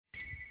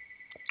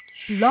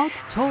Blog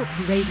Talk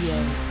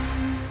Radio.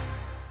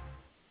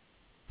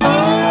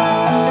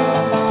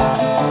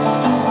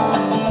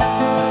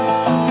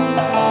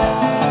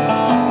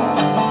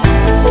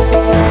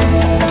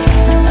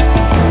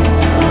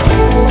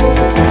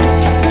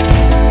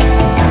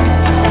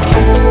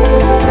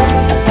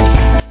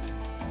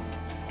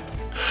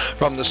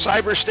 From the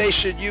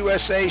Cyberstation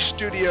USA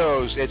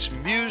studios, it's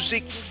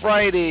Music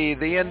Friday,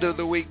 the end of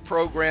the week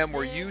program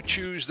where you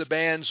choose the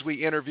bands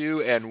we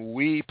interview and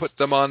we put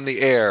them on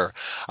the air.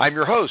 I'm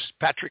your host,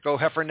 Patrick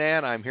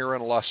O'Heffernan. I'm here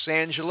in Los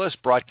Angeles,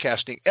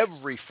 broadcasting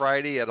every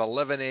Friday at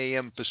 11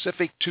 a.m.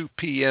 Pacific, 2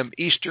 p.m.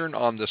 Eastern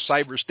on the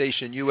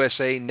Cyberstation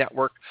USA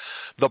network,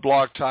 the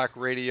Blog Talk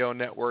Radio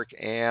network,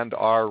 and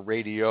our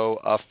radio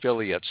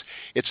affiliates.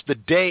 It's the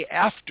day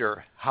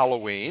after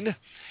Halloween.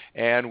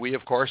 And we,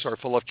 of course, are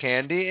full of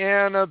candy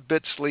and a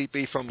bit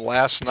sleepy from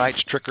last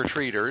night's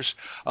trick-or-treaters.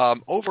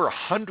 Over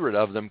 100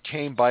 of them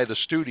came by the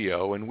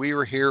studio, and we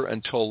were here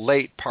until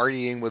late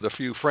partying with a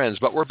few friends.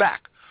 But we're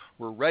back.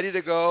 We're ready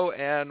to go,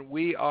 and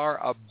we are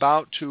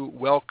about to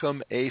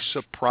welcome a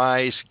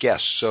surprise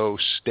guest. So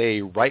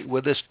stay right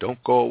with us.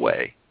 Don't go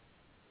away.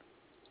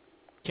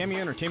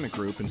 Cameo Entertainment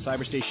Group and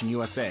Cyberstation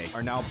USA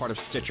are now part of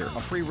Stitcher,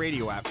 a free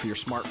radio app for your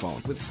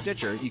smartphone. With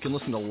Stitcher, you can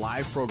listen to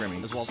live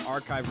programming as well as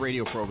archive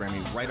radio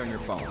programming right on your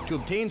phone. To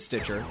obtain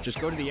Stitcher, just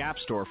go to the App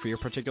Store for your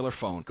particular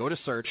phone. Go to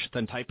search,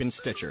 then type in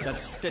Stitcher. That's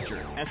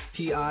Stitcher,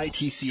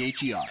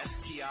 S-T-I-T-C-H-E-R.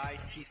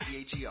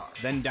 S-T-I-T-C-H-E-R.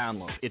 Then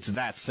download. It's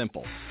that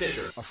simple.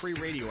 Stitcher, a free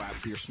radio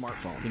app for your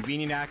smartphone.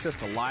 Convenient access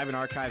to live and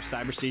archived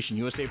Cyberstation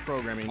USA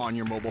programming on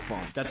your mobile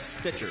phone. That's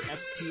Stitcher,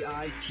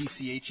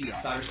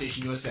 S-T-I-T-C-H-E-R.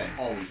 Cyberstation USA,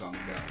 always on the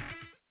go.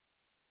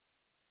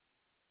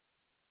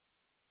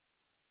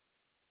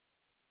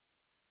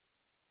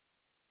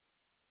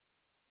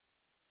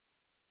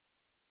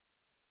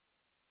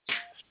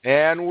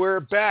 And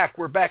we're back.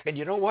 And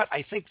you know what?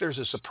 I think there's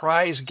a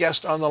surprise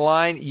guest on the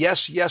line. Yes,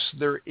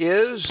 there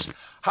is.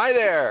 Hi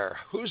there.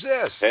 Who's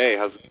this? Hey,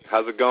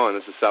 how's it going?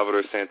 This is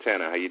Salvador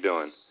Santana. How you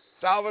doing?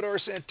 Salvador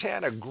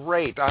Santana.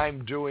 Great.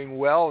 I'm doing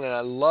well, and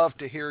I love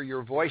to hear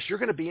your voice. You're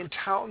going to be in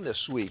town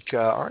this week,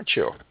 aren't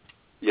you?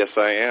 Yes,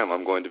 I am.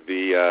 I'm going to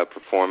be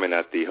performing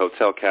at the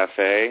Hotel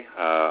Cafe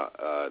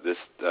this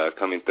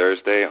coming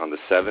Thursday on the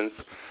 7th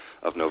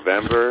of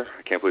November.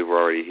 I can't believe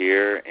we're already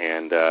here,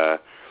 and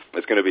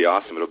it's going to be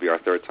awesome. It'll be our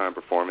third time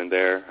performing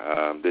there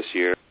this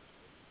year.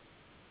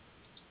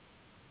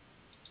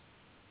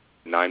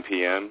 9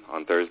 p.m.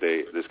 on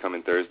Thursday, this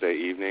coming Thursday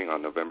evening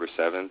on November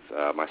 7th,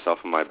 myself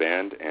and my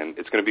band, and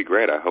it's going to be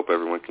great. I hope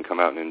everyone can come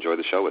out and enjoy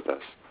the show with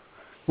us.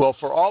 Well,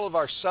 for all of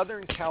our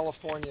Southern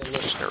California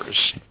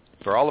listeners,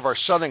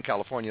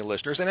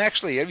 and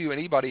actually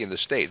anybody in the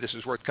state, this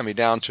is worth coming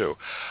down to.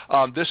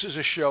 This is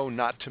a show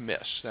not to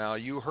miss. Now,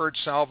 you heard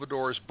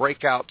Salvador's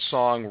breakout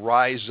song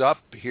 "Rise Up"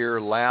 here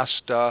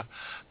last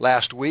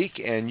week,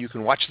 and you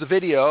can watch the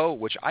video,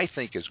 which I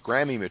think is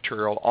Grammy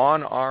material,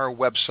 on our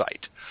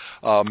website,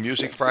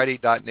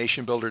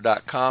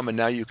 musicfriday.nationbuilder.com, and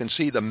now you can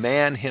see the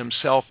man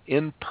himself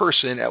in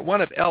person at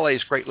one of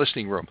LA's great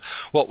listening room.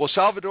 Well,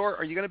 Salvador,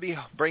 are you going to be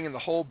bringing the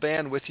whole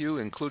band with you,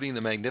 including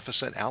the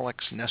magnificent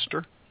Alex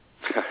Nestor?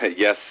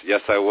 Yes,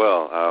 I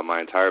will. My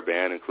entire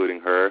band,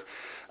 including her,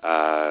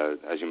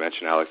 as you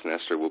mentioned, Alex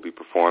Nestor, will be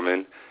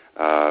performing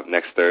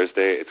next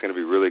Thursday. It's going to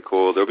be really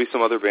cool. There'll be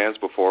some other bands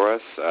before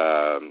us.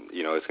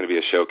 It's going to be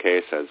a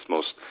showcase, as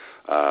most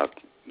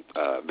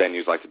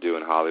venues like to do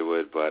in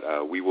Hollywood, but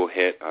we will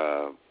hit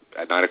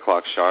at 9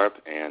 o'clock sharp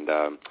and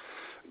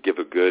give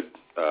a good,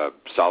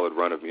 solid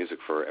run of music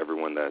for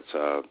everyone that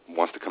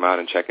wants to come out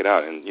and check it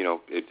out. And,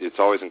 it's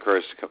always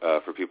encouraged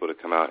for people to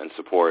come out and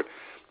support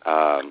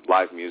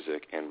live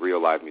music and real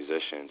live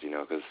musicians,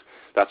 because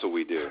that's what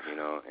we do,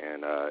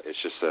 and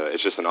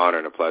it's just an honor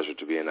and a pleasure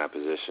to be in that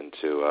position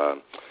to,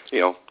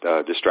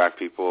 distract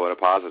people in a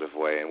positive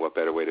way, and what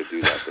better way to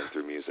do that than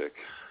through music.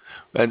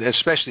 And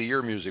especially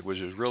your music, which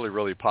is really,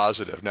 really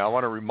positive. Now, I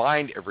want to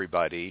remind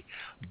everybody,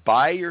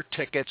 buy your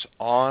tickets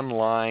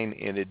online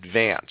in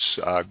advance.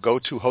 Go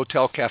to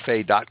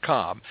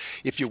hotelcafe.com.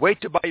 If you wait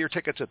to buy your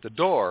tickets at the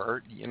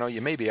door,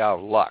 you may be out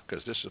of luck,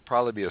 because this will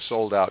probably be a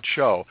sold-out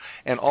show.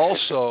 And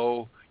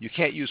also, you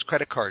can't use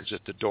credit cards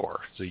at the door,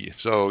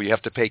 so you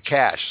have to pay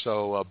cash.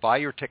 So buy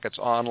your tickets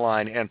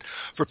online. And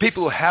for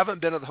people who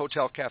haven't been to the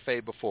Hotel Cafe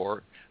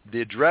before,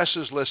 the address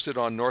is listed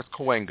on North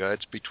Cahuenga.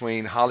 It's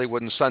between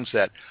Hollywood and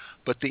Sunset.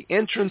 But the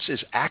entrance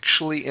is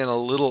actually in a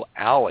little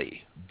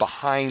alley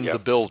behind the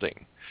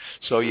building.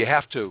 So you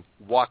have to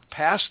walk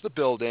past the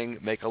building,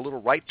 make a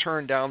little right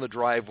turn down the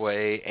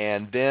driveway,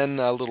 and then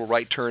a little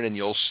right turn, and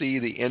you'll see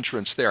the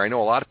entrance there. I know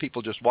a lot of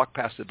people just walk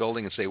past the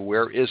building and say,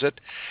 "Where is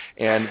it?"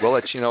 And, well,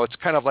 it's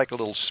kind of like a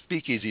little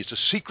speakeasy. It's a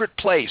secret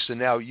place, and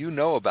now you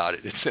know about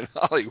it. It's in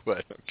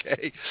Hollywood,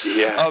 okay?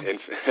 Yeah,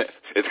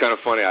 it's kind of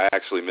funny. I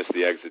actually missed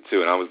the exit,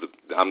 too, and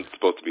I'm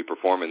supposed to be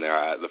performing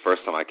there. The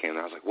first time I came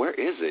there, I was like, "Where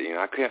is it?"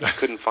 I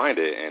couldn't find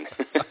it, and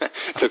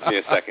it took me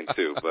a second,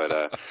 too.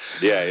 But,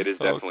 it is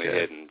definitely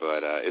hidden,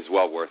 but it's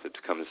well worth it to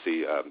come and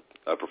see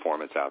a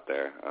performance out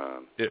there.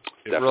 It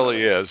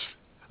really is.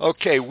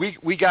 Okay,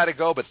 we got to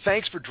go, but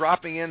thanks for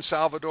dropping in,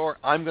 Salvador.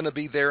 I'm going to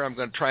be there. I'm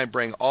going to try and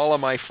bring all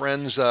of my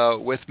friends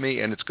with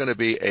me, and it's going to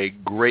be a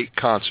great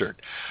concert.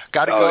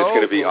 Got to go. It's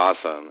going to be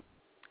awesome.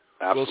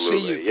 Absolutely,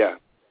 we'll see you. Yeah.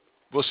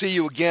 We'll see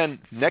you again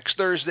next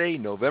Thursday,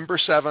 November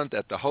 7th,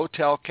 at the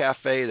Hotel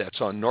Cafe.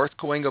 That's on North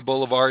Cahuenga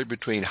Boulevard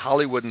between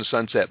Hollywood and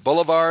Sunset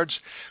Boulevards.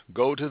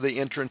 Go to the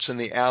entrance in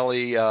the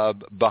alley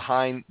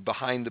behind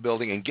the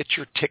building and get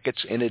your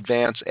tickets in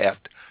advance at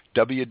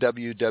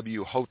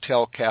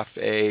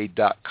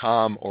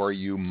www.hotelcafe.com, or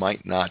you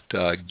might not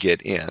get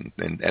in.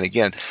 And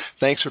again,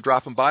 thanks for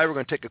dropping by. We're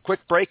going to take a quick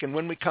break, and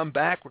when we come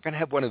back, we're going to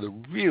have one of the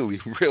really,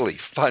 really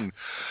fun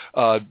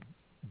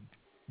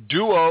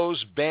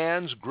duos,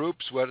 bands,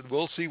 groups.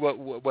 We'll see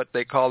what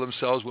they call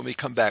themselves when we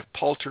come back.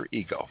 Palter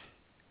Ego.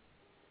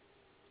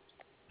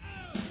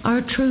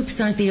 Our troops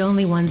aren't the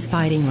only ones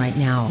fighting right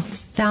now.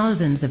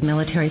 Thousands of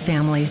military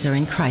families are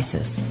in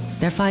crisis.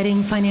 They're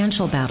fighting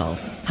financial battles,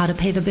 how to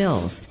pay the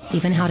bills,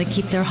 even how to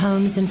keep their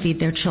homes and feed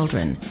their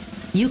children.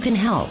 You can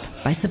help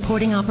by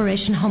supporting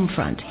Operation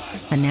Homefront,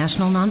 a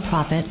national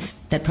nonprofit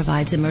that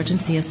provides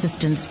emergency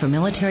assistance for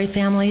military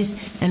families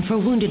and for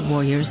wounded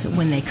warriors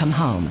when they come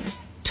home.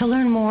 To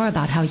learn more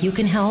about how you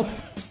can help,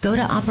 go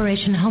to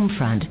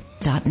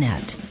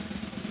operationhomefront.net.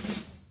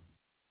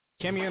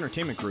 Cameo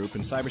Entertainment Group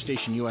and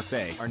Cyberstation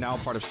USA are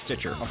now part of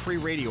Stitcher, a free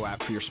radio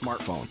app for your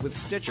smartphone. With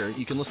Stitcher,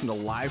 you can listen to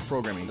live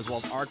programming as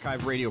well as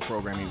archive radio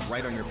programming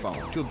right on your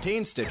phone. To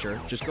obtain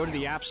Stitcher, just go to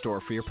the App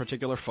Store for your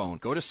particular phone.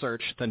 Go to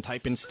search, then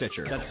type in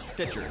Stitcher. That's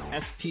Stitcher,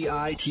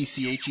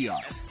 S-T-I-T-C-H-E-R.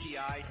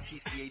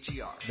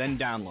 S-T-I-T-C-H-E-R. Then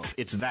download.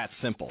 It's that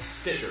simple.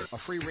 Stitcher, a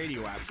free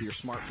radio app for your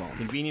smartphone.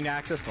 Convenient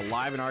access to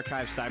live and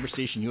archived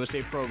Cyberstation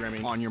USA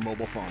programming on your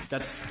mobile phone.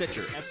 That's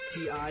Stitcher,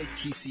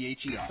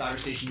 S-T-I-T-C-H-E-R.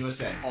 Cyberstation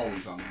USA,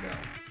 always on the go.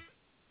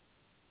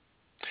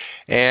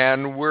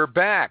 And we're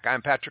back.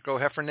 I'm Patrick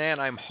O'Heffernan.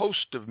 I'm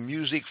host of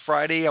Music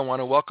Friday. I want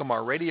to welcome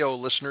our radio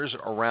listeners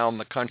around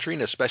the country,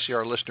 and especially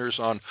our listeners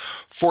on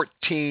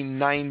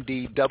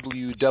 1490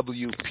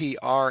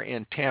 WWPR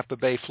in Tampa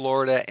Bay,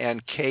 Florida,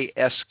 and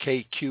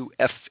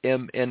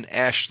KSKQ-FM in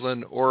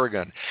Ashland,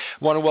 Oregon.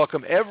 I want to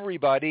welcome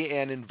everybody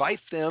and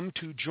invite them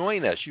to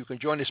join us. You can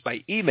join us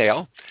by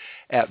email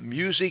at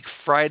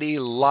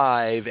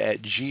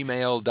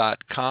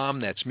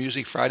musicfridaylive@gmail.com. That's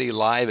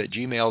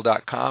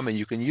musicfridaylive@gmail.com, and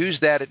you can use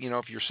that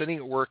if you're sitting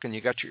at work and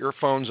you got your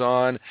earphones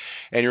on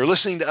and you're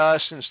listening to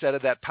us instead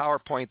of that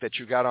PowerPoint that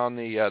you got on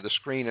the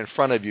screen in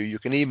front of you. You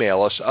can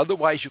email us.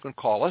 Otherwise, you can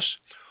call us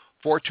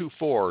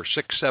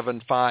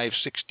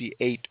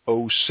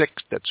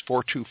 424-675-6806. That's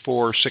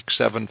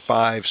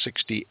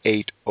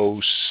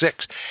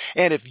 424-675-6806.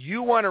 And if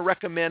you want to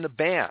recommend a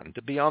band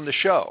to be on the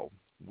show,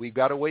 we've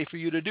got a way for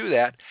you to do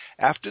that.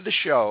 After the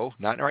show,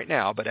 not right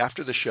now, but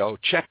after the show,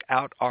 check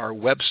out our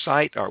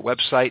website. Our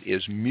website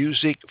is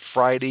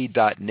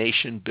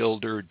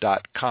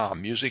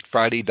musicfriday.nationbuilder.com,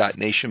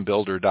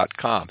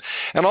 musicfriday.nationbuilder.com.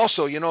 And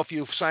also, if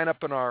you sign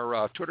up in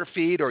our Twitter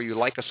feed or you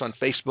like us on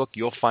Facebook,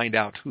 you'll find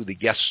out who the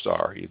guests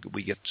are.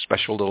 We get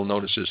special little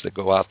notices that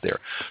go out there.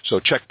 So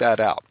check that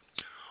out.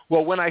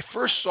 Well, when I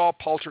first saw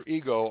Palter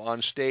Ego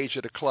on stage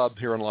at a club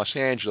here in Los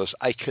Angeles,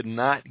 I could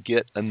not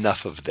get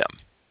enough of them.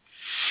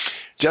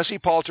 Jesse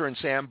Palter and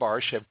Sam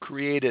Barsh have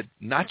created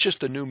not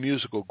just a new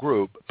musical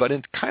group, but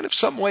in kind of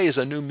some ways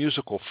a new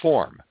musical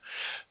form.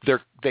 They're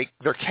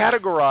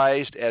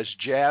categorized as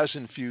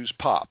jazz-infused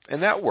pop,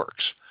 and that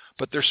works,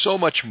 but there's so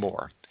much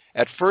more.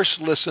 At first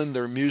listen,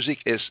 their music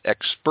is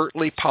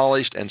expertly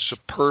polished and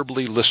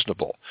superbly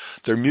listenable.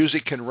 Their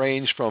music can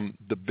range from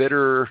the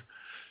bitter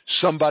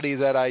Somebody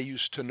That I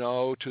Used to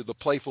Know to the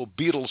playful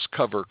Beatles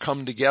cover,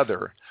 Come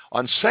Together.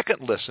 On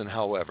second listen,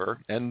 however,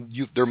 and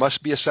there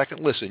must be a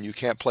second listen, you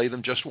can't play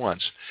them just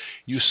once,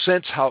 you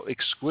sense how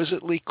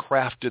exquisitely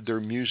crafted their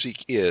music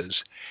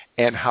is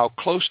and how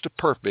close to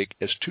perfect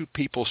as two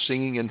people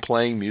singing and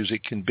playing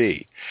music can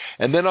be.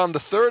 And then on the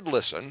third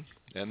listen,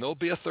 and there'll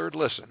be a third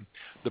listen,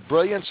 the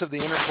brilliance of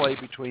the interplay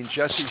between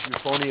Jesse's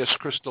euphonious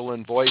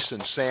crystalline voice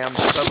and Sam's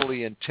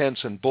subtly intense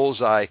and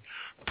bullseye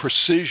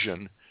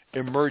precision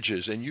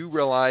emerges, and you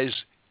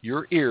realize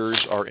your ears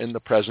are in the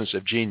presence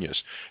of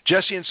genius.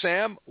 Jesse and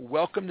Sam,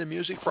 welcome to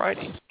Music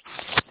Friday.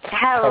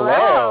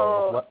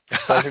 Hello.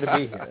 Pleasure to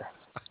be here.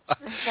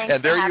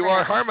 And there you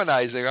are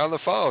harmonizing on the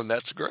phone.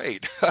 That's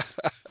great.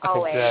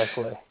 Always.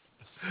 Exactly.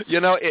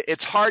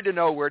 It's hard to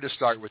know where to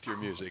start with your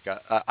music.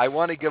 I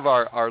want to give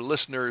our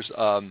listeners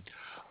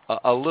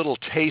a little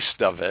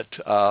taste of it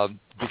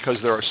because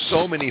there are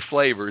so many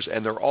flavors,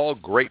 and they're all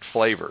great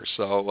flavors.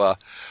 So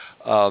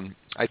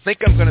I think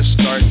I'm going to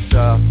start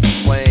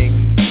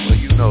playing,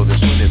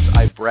 this one. It's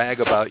I Brag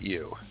About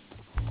You.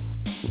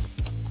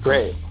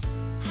 Great.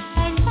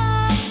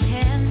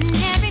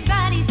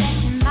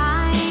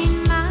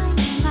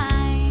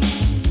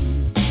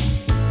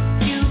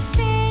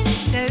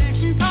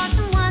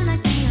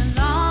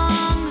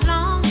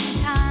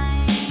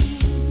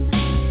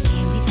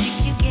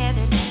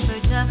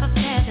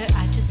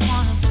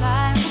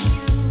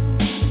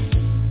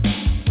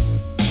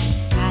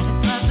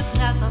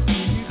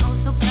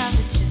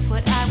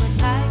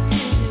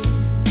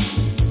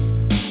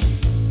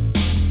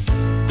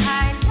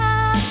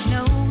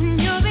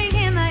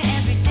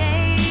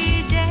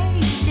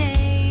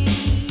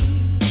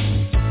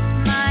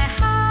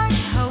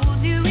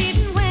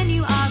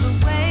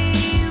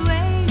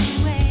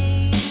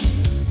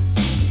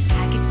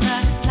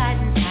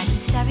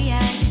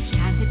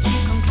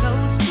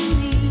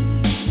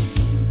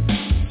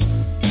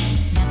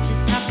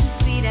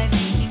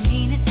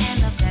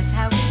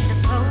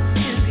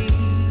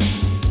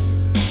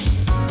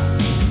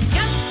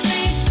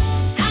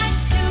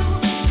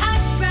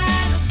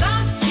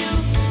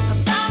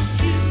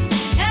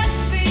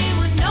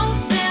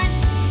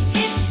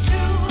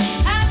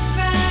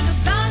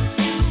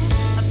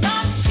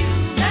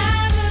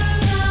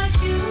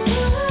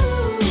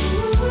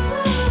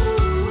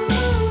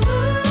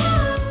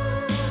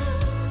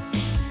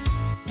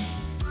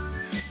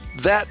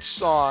 That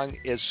song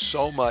is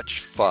so much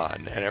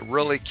fun, and it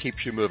really keeps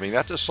you moving.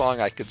 That's a song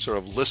I could sort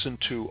of listen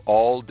to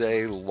all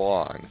day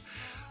long.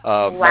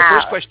 Wow. My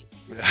first question,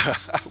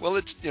 well,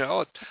 it's, you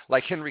know,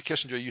 like Henry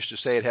Kissinger used to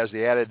say, it has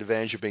the added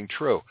advantage of being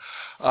true.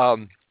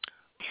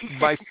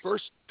 My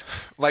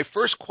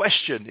first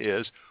question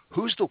is,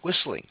 who's the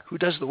whistling? Who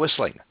does the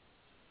whistling?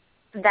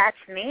 That's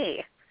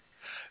me.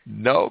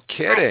 No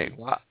kidding.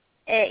 Wow.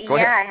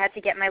 I had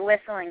to get my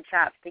whistling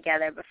chops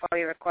together before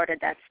we recorded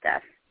that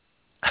stuff.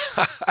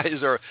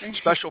 Is there a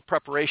special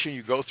preparation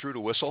you go through to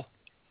whistle?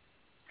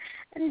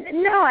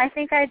 No, I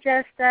think I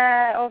just,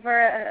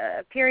 over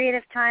a period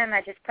of time,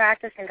 I just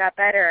practiced and got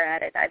better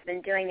at it. I've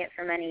been doing it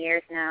for many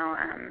years now.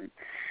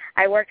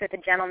 I worked with a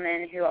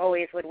gentleman who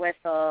always would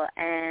whistle,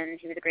 and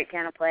he was a great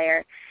piano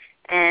player.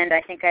 And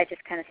I think I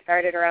just kind of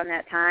started around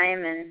that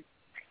time, and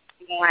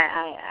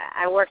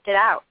I worked it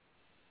out.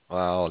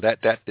 Wow,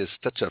 that is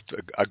such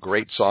a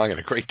great song and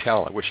a great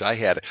talent. I wish I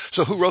had it.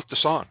 So who wrote the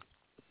song?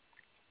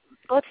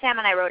 Both Sam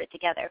and I wrote it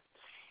together.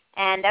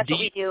 And that's what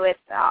we do with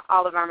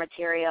all of our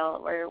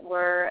material.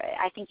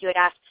 I think you had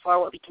asked before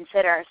what we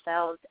consider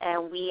ourselves,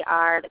 and we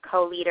are the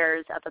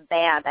co-leaders of a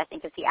band, I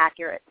think is the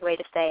accurate way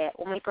to say it.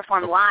 When we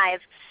perform live,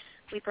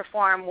 we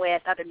perform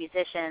with other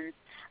musicians,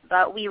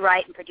 but we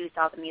write and produce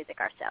all the music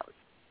ourselves.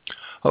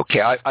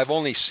 Okay, I've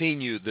only seen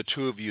the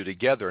two of you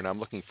together, and I'm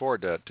looking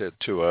forward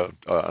to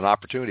an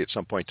opportunity at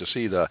some point to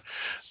see the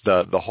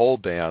whole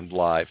band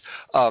live.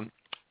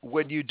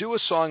 When you do a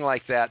song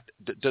like that,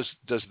 does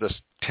the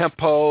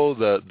tempo,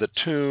 the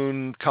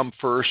tune come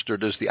first, or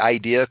does the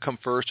idea come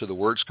first, or the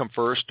words come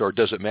first, or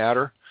does it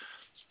matter?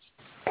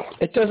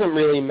 It doesn't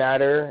really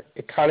matter.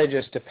 It kind of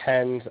just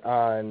depends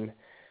on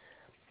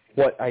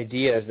what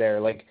idea is there.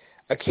 Like,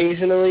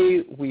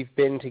 occasionally we've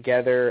been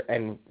together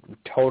and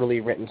totally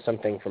written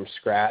something from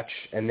scratch,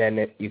 and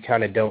then you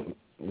kind of don't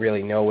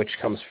really know which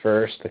comes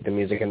first, like the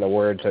music and the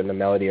words and the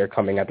melody are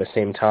coming at the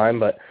same time,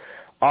 but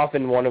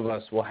often one of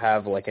us will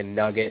have like a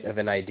nugget of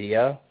an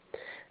idea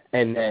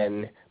and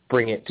then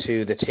bring it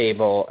to the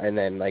table, and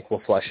then like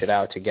we'll flush it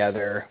out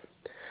together.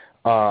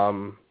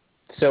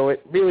 So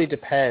it really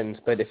depends,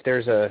 but if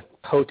there's a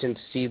potent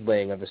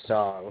seedling of a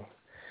song,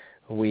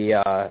 we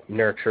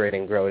nurture it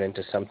and grow it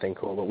into something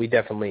cool. But we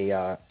definitely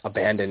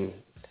abandon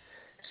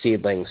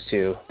seedlings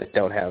too that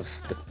don't have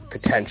the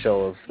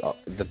potential of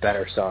the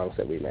better songs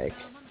that we make.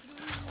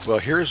 Well,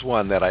 here's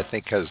one that I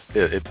think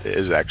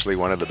is actually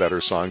one of the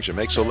better songs you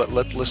make. So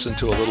let's listen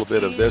to a little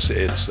bit of this.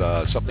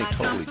 It's something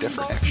totally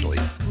different, actually.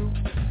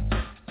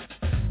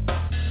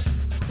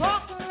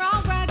 Walk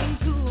around bragging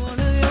to one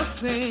of your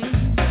friends.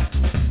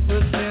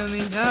 Well, tell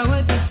me now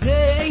what to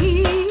say.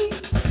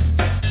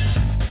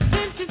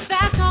 Since your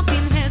fast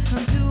talking has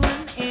come to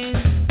an end,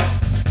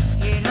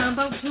 and I'm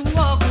about to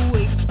walk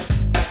away.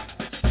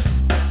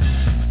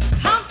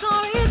 I'm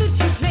sorry that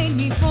you played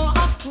me for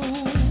a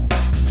fool.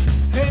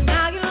 And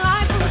now your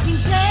life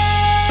looking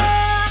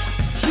sad.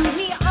 Shoot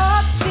me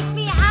up, pick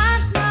me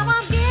out, now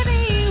I'm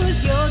giving you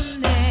your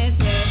next.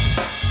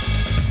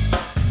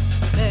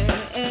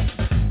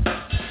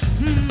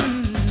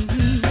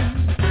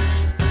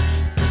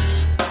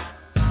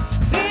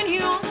 Been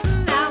here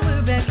once, now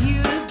we're back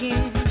here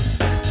again.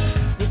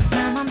 This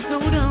time I'm so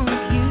done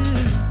with you.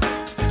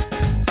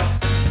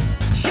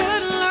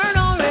 Should've learned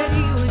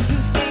already when you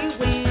say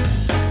when.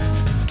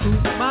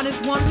 Truth about is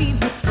one we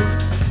were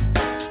through.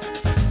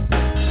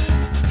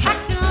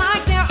 Acting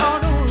like there are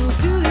no rules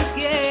to this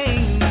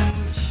game.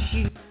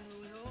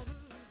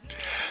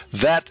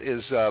 That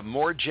is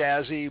more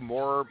jazzy,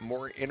 more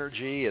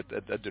energy at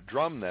the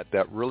drum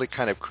that really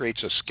kind of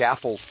creates a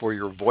scaffold for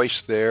your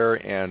voice there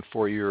and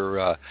for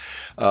your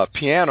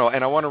piano.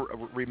 And I want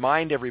to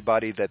remind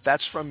everybody that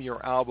that's from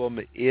your album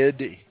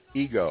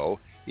Ego.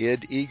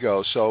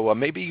 So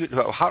maybe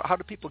how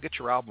do people get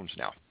your albums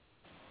now?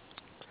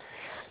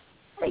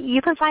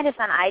 You can find us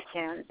on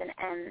iTunes,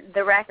 and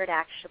the record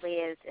actually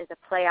is a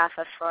play off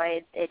of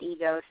Freud's id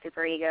ego,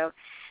 super ego.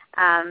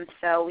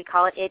 So we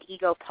call it id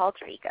ego,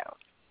 Palter Ego.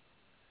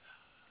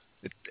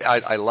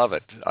 I love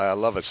it. I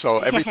love it. So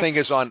everything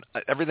is on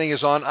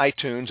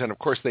iTunes, and of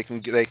course they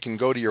can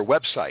go to your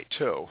website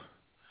too.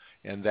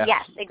 And that's,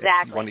 yes,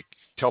 exactly. You want to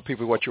tell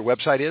people what your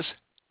website is?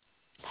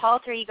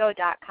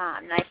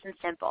 PalterEgo.com. Nice and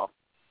simple.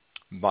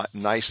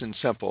 Nice and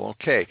simple.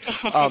 Okay.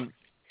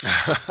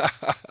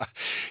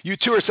 You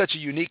two are such a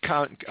unique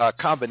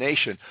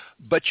combination,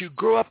 but you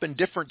grew up in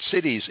different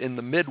cities in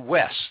the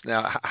Midwest.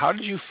 Now, how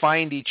did you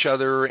find each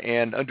other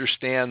and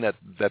understand that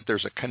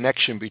there's a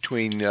connection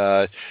between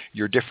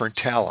your different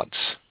talents?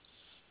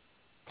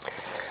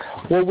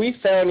 Well, we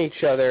found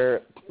each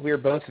other. We were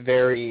both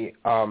very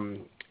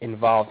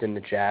involved in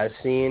the jazz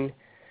scene,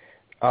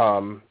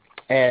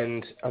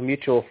 and a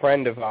mutual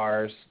friend of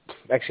ours,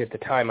 actually at the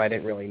time I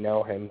didn't really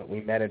know him, but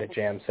we met at a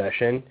jam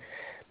session.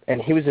 And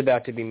he was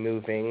about to be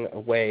moving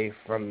away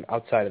from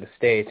outside of the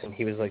States, and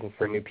he was looking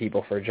for new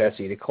people for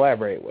Jesse to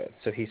collaborate with.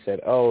 So he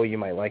said, oh, you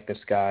might like this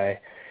guy.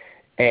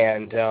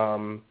 And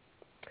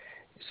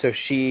so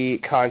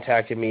she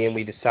contacted me, and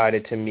we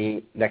decided to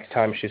meet next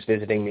time she was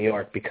visiting New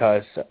York,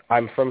 because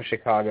I'm from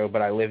Chicago,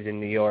 but I lived in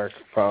New York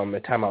from the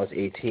time I was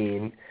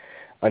 18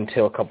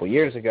 until a couple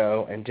years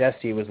ago, and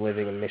Jesse was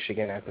living in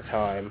Michigan at the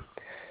time.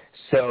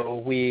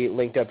 So we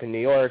linked up in New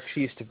York.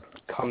 She used to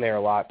come there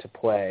a lot to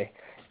play,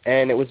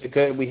 and it was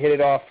we hit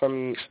it off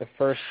from the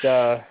first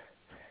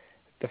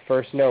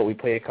note. We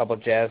played a couple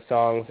jazz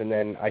songs, and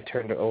then I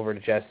turned it over to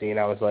Jesse, and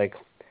I was like,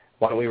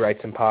 why don't we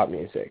write some pop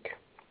music?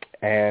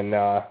 And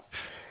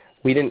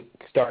we didn't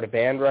start a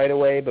band right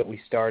away, but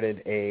we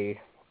started a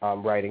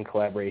writing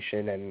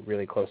collaboration and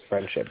really close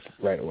friendship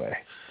right away.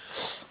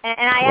 And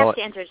I have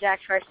to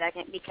interject for a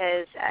second,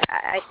 because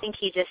I think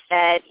he just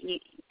said,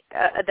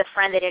 the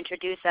friend that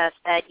introduced us,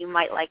 that you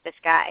might like this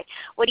guy.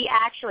 What he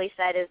actually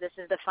said is, this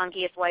is the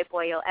funkiest white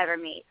boy you'll ever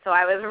meet. So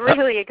I was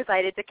really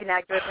excited to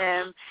connect with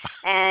him,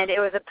 and it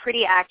was a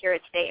pretty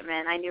accurate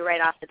statement. I knew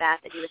right off the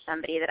bat that he was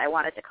somebody that I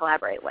wanted to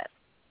collaborate with.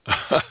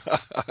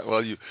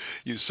 Well, you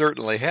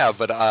certainly have,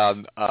 but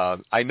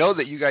I know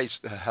that you guys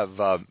have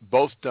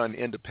both done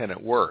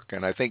independent work,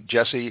 and I think,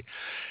 Jesse,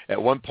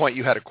 at one point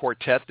you had a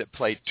quartet that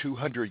played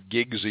 200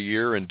 gigs a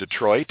year in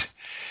Detroit,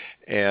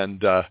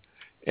 and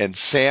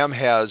Sam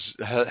has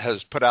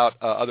put out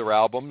other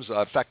albums.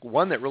 In fact,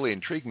 one that really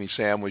intrigued me,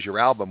 Sam, was your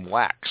album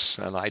Wax,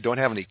 and I don't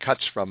have any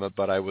cuts from it,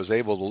 but I was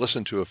able to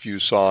listen to a few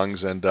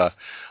songs, and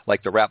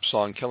like the rap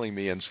song Killing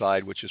Me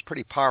Inside, which is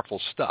pretty powerful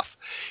stuff.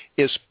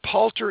 Is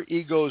Palter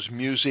Ego's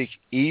music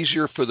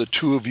easier for the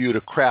two of you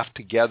to craft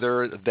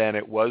together than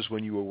it was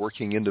when you were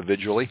working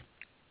individually?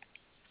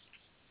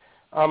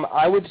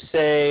 I would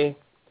say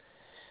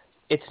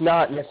it's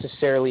not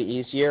necessarily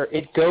easier.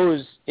 It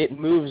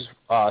moves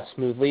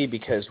smoothly,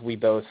 because we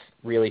both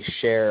really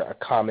share a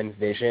common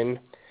vision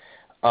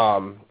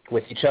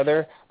with each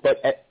other.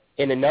 But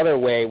in another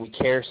way, we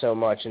care so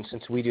much, and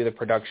since we do the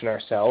production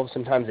ourselves,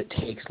 sometimes it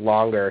takes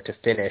longer to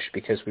finish,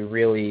 because we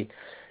really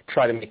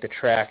try to make the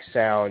track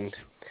sound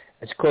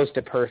as close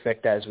to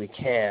perfect as we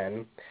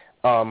can.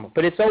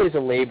 But it's always a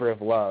labor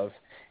of love.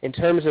 In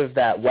terms of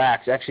that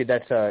Wax, actually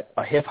that's a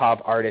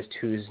hip-hop artist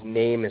whose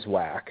name is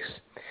Wax.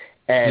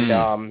 And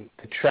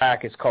the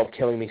track is called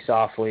Killing Me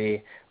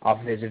Softly off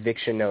of his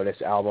Eviction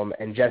Notice album.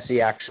 And Jesse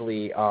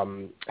actually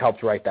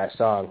helped write that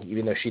song,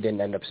 even though she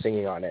didn't end up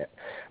singing on it.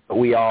 But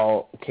we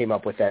all came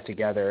up with that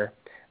together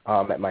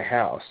at my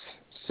house.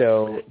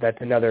 So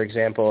that's another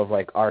example of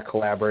like our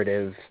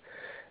collaborative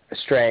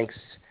strengths,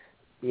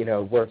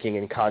 working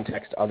in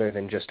context other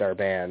than just our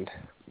band.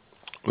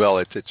 Well,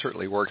 it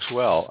certainly works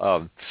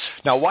well.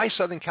 Now, why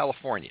Southern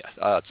California?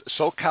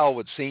 SoCal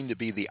would seem to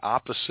be the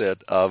opposite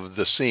of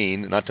the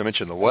scene, not to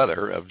mention the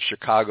weather, of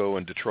Chicago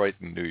and Detroit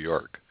and New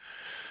York.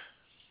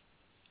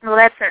 Well,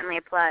 that's certainly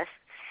a plus.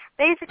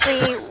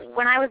 Basically,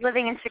 when I was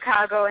living in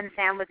Chicago and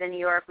Sam was in New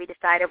York, we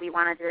decided we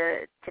wanted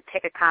to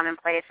pick a common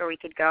place where we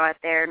could go out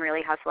there and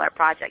really hustle our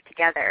project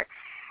together.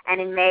 And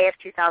in May of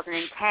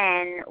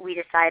 2010, we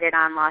decided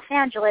on Los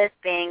Angeles,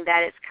 being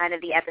that it's kind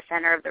of the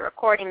epicenter of the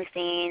recording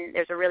scene.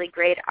 There's a really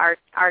great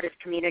artist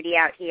community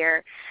out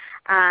here,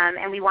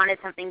 and we wanted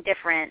something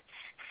different.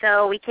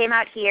 So we came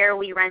out here,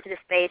 we rented a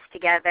space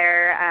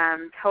together,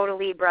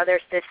 totally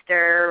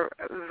brother-sister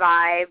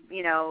vibe,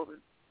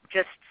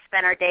 just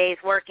spent our days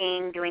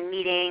working, doing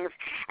meetings,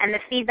 and the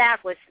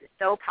feedback was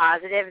so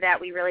positive that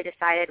we really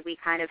decided we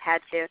kind of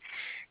had to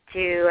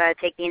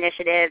take the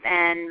initiative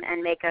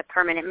and make a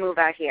permanent move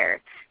out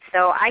here.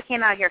 So I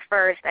came out here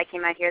first. I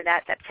came out here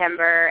that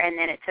September, and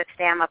then it took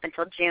Sam up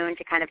until June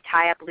to kind of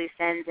tie up loose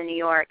ends in New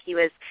York. He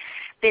was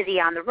busy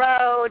on the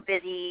road,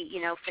 busy,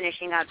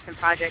 finishing up some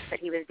projects that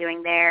he was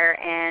doing there.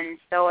 And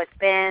so it's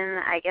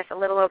been, I guess, a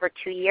little over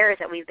 2 years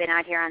that we've been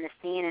out here on the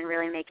scene and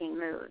really making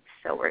moves.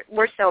 So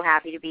we're so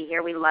happy to be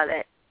here. We love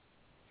it.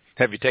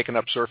 Have you taken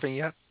up surfing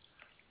yet?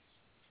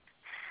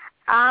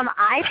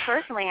 I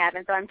personally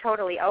haven't, so I'm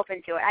totally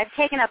open to it. I've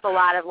taken up a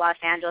lot of Los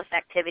Angeles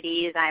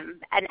activities. I'm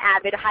an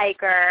avid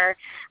hiker.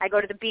 I go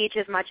to the beach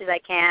as much as I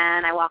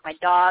can. I walk my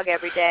dog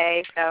every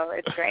day, so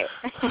it's great.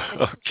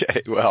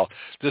 Okay, well,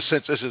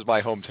 since this is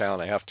my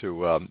hometown, I have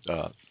to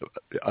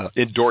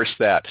endorse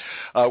that.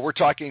 We're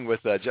talking with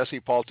Jesse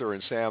Palter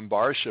and Sam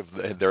Barsh.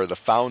 They're the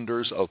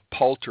founders of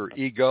Palter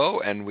Ego,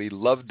 and we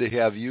love to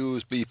have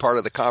you be part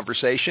of the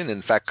conversation.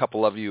 In fact, a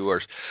couple of you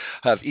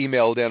have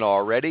emailed in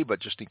already, but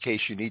just in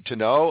case you need to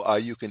know,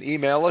 you can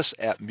email us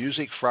at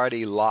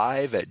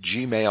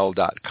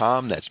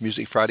musicfridaylive@gmail.com. That's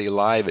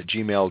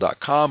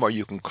musicfridaylive@gmail.com, or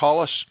you can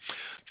call us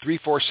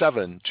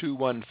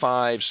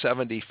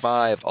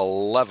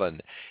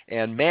 347-215-7511.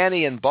 And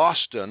Manny in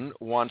Boston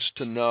wants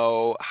to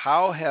know,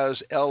 how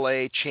has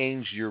L.A.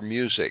 changed your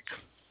music?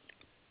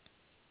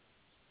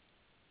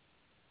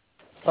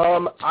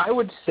 I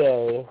would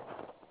say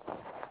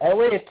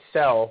L.A.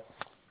 itself,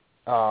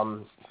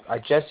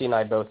 Jesse and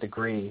I both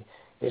agree,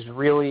 is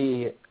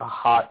really a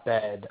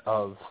hotbed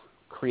of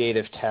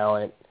creative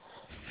talent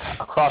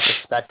across the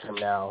spectrum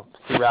now,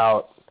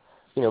 throughout,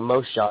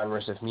 most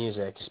genres of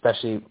music,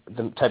 especially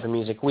the type of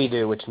music we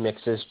do, which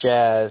mixes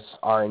jazz,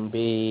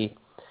 R&B,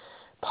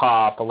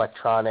 pop,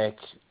 electronic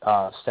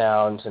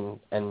sounds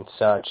and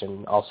such,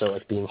 and also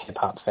like being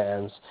hip-hop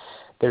fans.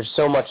 There's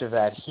so much of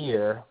that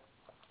here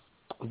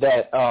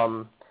that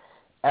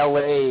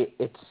LA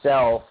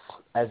itself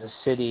as a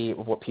city,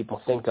 what people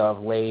think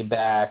of, laid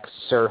back,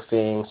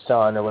 surfing,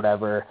 sun or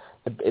whatever,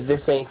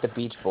 this ain't the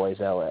Beach Boys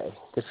LA.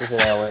 This is an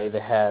LA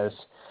that has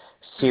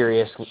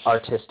serious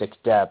artistic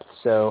depth.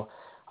 So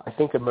I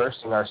think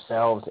immersing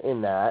ourselves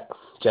in that,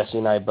 Jesse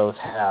and I both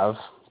have,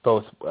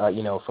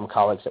 from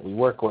colleagues that we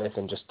work with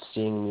and just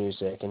seeing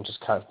music and just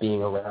kind of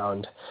being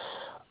around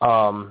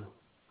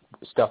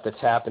stuff that's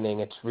happening,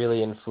 it's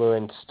really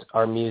influenced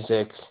our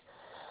music,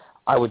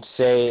 I would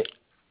say,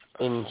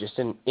 in just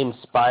an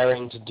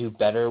inspiring to do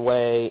better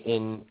way,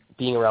 in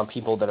being around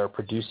people that are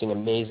producing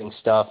amazing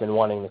stuff and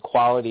wanting the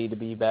quality to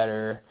be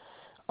better,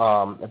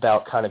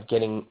 about kind of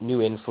getting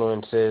new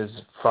influences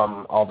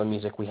from all the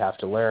music we have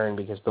to learn,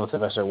 because both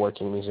of us are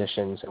working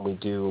musicians and we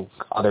do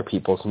other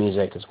people's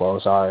music as well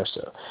as ours.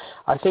 So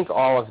I think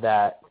all of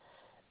that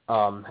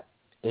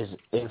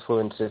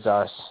influences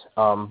us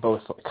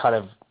both kind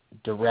of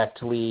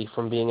directly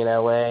from being in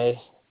LA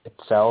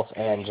itself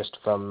and just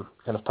from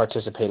kind of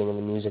participating in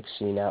the music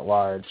scene at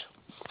large.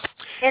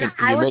 And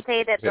I would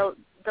say that the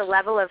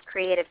level of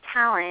creative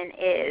talent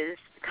is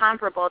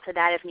comparable to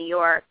that of New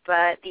York,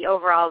 but the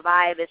overall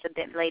vibe is a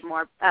bit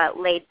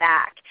laid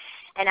back.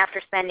 And after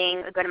spending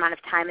a good amount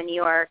of time in New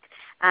York,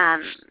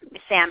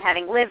 Sam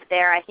having lived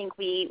there, I think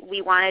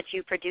we wanted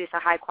to produce a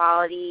high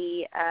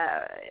quality,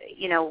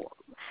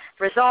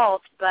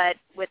 result, but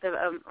with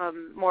a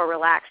more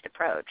relaxed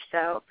approach.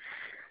 So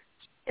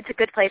it's a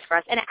good place for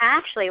us. And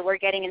actually, we're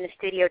getting in the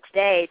studio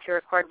today to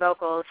record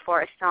vocals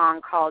for a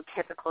song called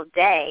Typical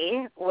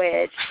Day,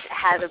 which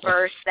has a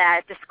verse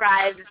that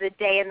describes the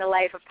day in the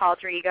life of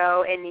Palter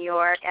Ego in New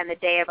York and the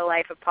day of the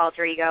life of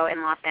Palter Ego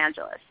in Los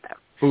Angeles. So.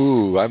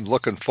 Ooh, I'm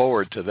looking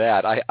forward to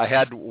that. I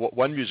had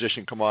one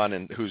musician come on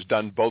and who's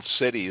done both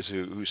cities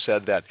who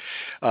said that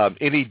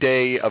any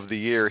day of the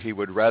year he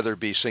would rather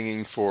be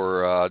singing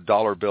for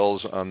dollar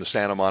bills on the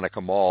Santa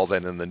Monica Mall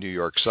than in the New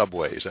York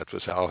subways. That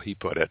was how he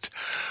put it.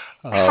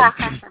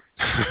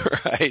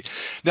 Right.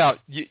 Now,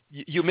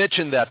 you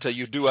mentioned that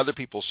you do other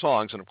people's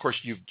songs, and of course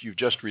you've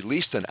just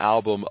released an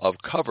album of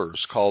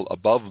covers called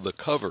Above the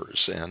Covers,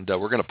 and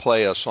we're going to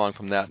play a song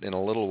from that in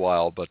a little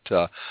while, but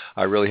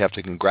I really have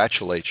to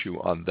congratulate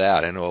you on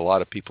that. I know a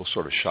lot of people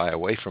sort of shy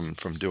away from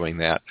doing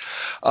that.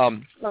 Well,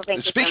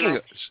 thank you so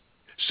much.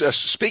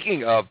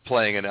 Speaking of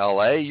playing in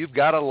L.A., you've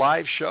got a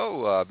live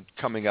show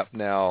coming up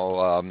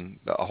now,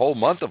 a whole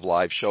month of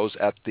live shows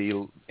at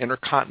the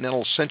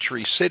Intercontinental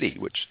Century City,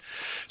 which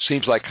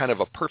seems like kind of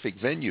a perfect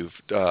venue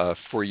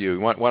for you.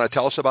 Want to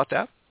tell us about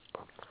that?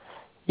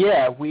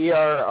 Yeah, we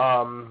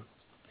are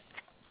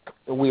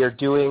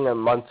doing a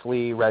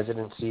monthly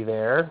residency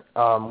there.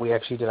 We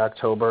actually did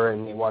October,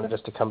 and they wanted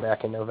us to come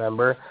back in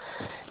November.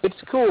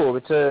 It's cool.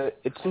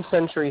 It's in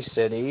Century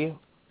City,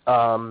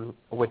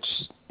 which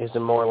is a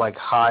more like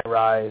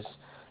high-rise,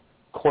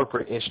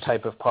 corporate-ish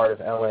type of part of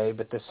LA,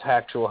 but this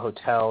actual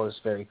hotel is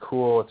very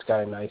cool. It's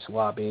got a nice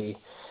lobby,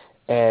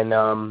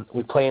 and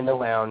we play in the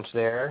lounge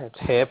there. It's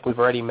hip. We've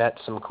already met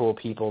some cool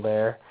people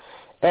there,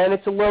 and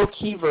it's a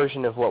low-key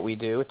version of what we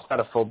do. It's not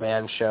a full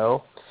band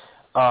show,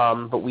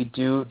 but we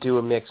do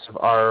a mix of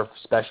our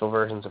special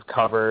versions of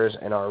covers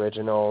and our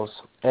originals,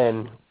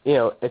 and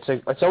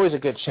it's always a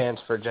good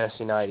chance for Jesse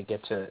and I to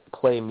get to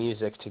play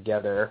music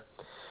together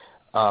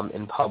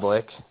in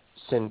public,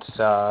 since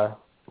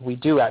we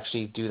do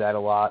actually do that a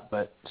lot,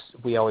 but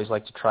we always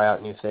like to try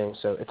out new things.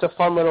 So it's a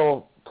fun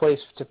little place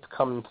to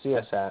come and see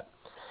us at.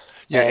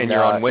 Yeah, and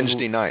you're on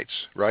Wednesday nights,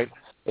 right?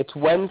 It's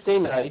Wednesday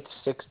nights,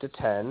 6 to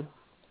 10,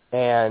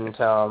 and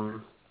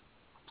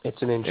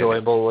it's an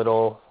enjoyable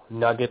little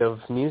nugget of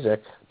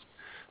music.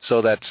 So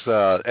that's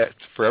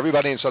for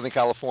everybody in Southern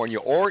California,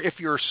 or if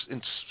you're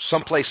in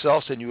someplace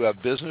else and you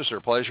have business or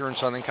pleasure in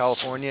Southern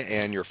California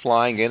and you're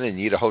flying in and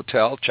need a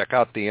hotel, check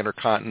out the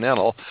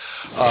Intercontinental.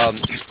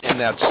 And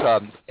that's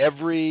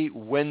every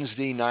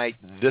Wednesday night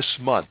this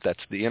month. That's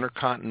the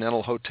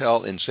Intercontinental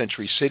Hotel in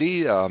Century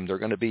City. They're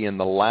going to be in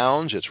the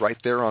lounge. It's right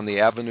there on the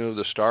Avenue of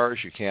the Stars.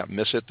 You can't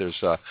miss it.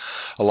 There's a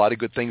lot of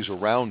good things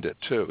around it,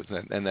 too,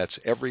 and that's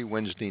every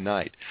Wednesday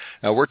night.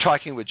 Now, we're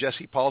talking with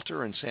Jesse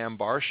Palter and Sam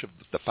Barsh,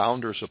 the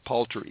founders of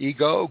Palter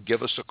Ego.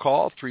 Give us a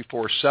call,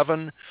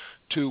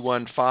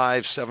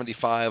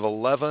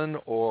 347-215-7511,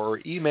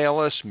 or email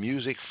us,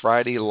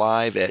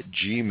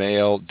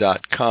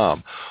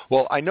 musicfridaylive@gmail.com.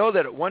 Well, I know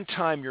that at one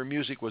time your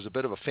music was a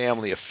bit of a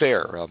family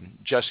affair.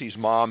 Jesse's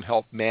mom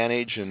helped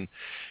manage, and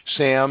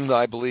Sam,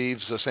 I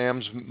believe,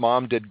 Sam's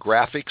mom did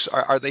graphics.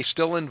 Are they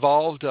still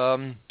involved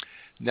now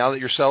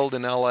that you're settled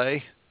in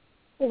L.A.?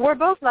 We're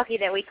both lucky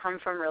that we come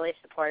from really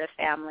supportive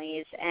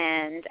families,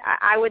 and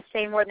I would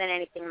say more than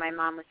anything, my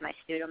mom was my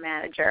studio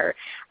manager.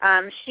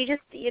 She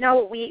just,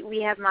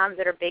 we have moms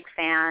that are big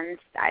fans.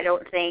 I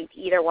don't think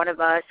either one of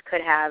us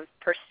could have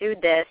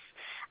pursued this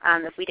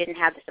if we didn't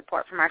have the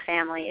support from our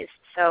families.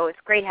 So it's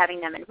great having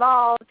them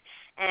involved,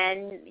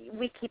 and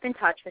we keep in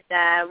touch with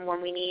them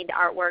when we need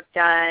artwork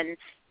done.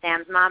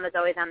 Sam's mom is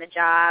always on the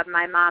job.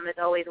 My mom is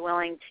always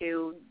willing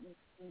to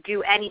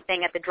do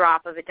anything at the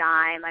drop of a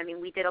dime. I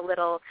mean, we did a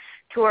little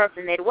tour of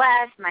the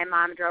Midwest. My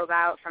mom drove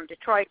out from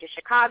Detroit to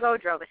Chicago,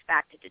 drove us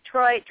back to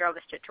Detroit, drove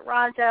us to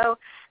Toronto.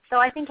 So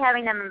I think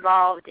having them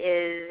involved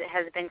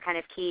has been kind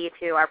of key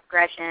to our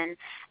progression,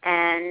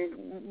 and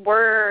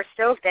we're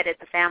stoked that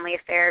it's a family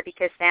affair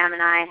because Sam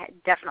and I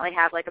definitely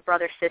have like a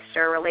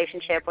brother-sister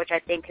relationship, which I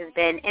think has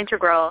been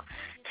integral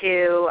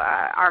to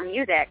our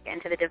music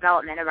and to the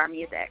development of our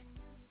music.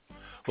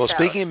 Well,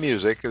 speaking of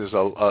music,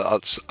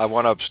 I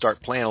want to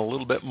start playing a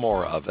little bit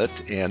more of it,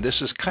 and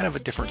this is kind of a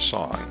different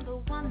song.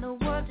 The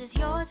world is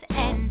yours,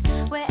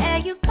 and wherever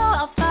you go,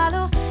 I'll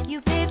follow.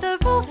 You pave the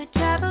road to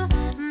travel.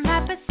 I'm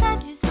right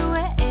beside you, so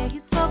wherever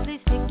you go,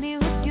 please take me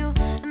with you.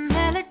 A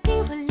melody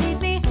will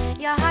lead me.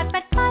 Your heart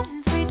might find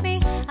and sweet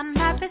me. I'm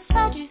right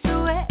beside you,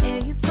 so wherever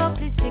you go,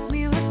 please take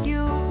me with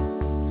you.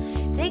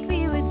 Take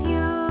me with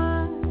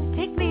you.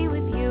 Take me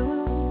with you.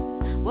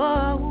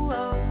 Whoa,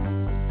 whoa.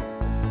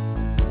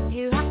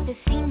 The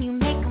scene you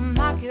make a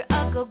mark, you're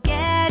a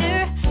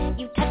go-getter.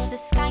 You touch the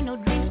sky, no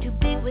dreams too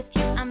big. With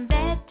you I'm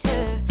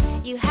better.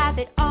 You have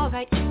it all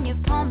right in your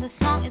palm, the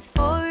song is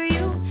for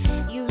you.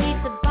 You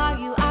raise the bar,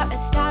 you are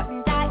a star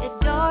and I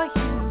adore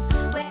you.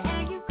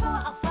 Wherever you go,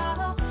 I'll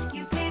follow.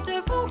 You pave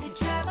the road to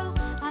travel.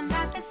 I'm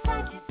right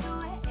beside you, so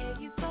wherever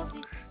you go,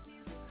 please.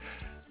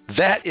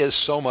 That is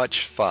so much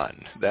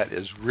fun. That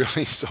is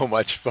really so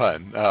much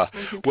fun.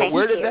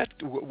 Where did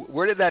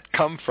that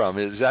come from?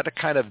 Is that a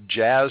kind of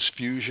jazz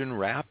fusion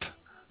rap?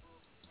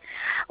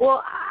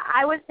 Well,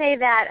 I would say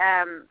that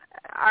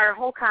our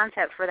whole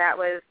concept for that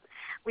was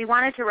we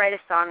wanted to write a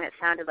song that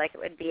sounded like it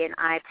would be an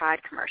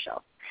iPod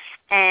commercial.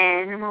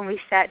 And when we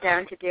sat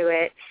down to do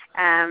it,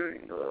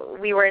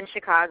 we were in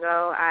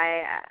Chicago.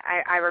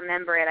 I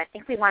remember it. I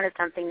think we wanted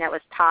something that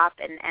was pop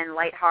and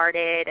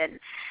lighthearted and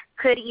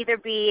could either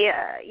be,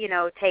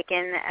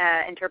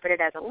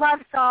 interpreted as a love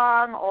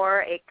song,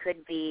 or it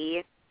could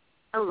be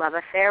a love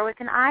affair with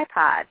an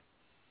iPod.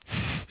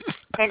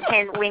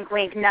 And wink,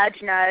 wink,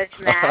 nudge, nudge,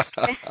 Matt.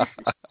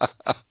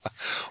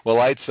 Well,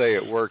 I'd say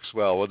it works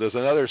well. Well, there's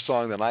another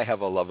song that I have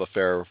a love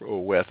affair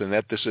with, and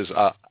that this is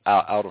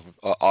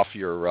off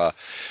your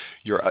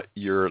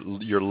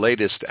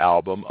latest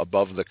album,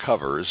 Above the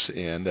Covers,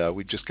 and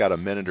we just got a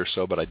minute or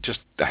so, but I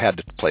had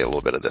to play a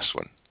little bit of this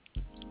one.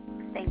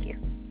 Thank you.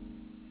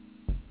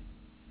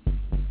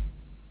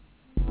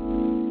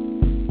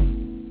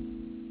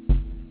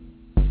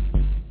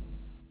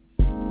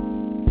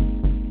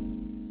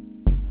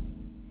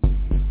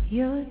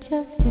 You're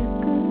just too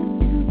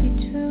good to be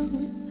true.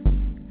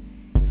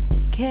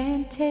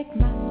 Can't take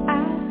my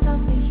eyes off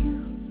of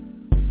you.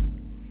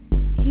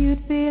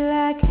 You'd be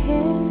like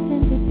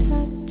heaven to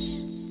touch.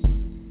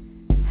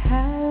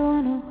 I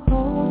wanna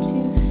hold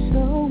you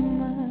so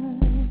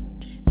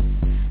much.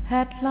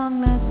 At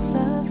long last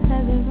love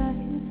has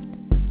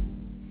arrived,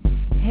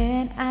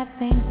 and I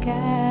thank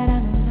God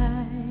I'm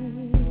alive.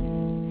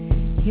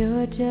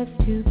 You're just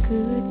too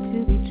good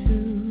to be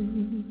true.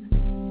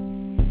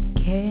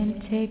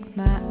 Can't take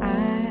my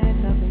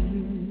eyes off of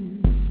you.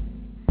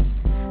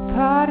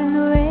 Pardon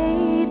the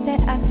way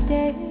that I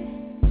stare.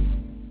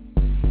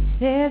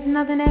 There's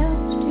nothing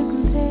else to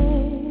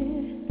compare.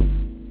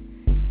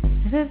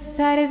 The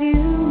sight of you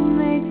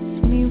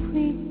makes me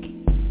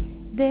weak.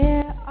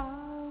 There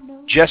are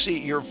no. Jesse,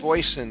 your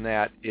voice in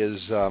that is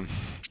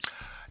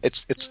it's.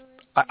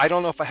 I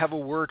don't know if I have a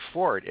word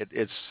for it.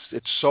 It's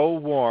so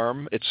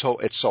warm. It's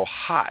so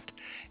hot.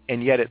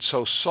 And yet it's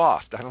so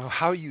soft. I don't know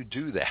how you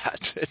do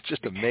that. It's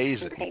just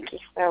amazing. Thank you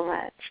so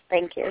much.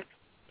 Thank you.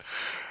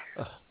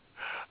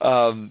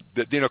 Of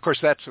course,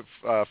 that's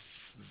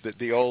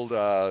the old,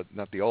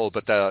 not the old,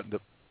 but the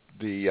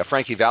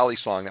Frankie Valli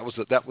song.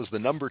 That was the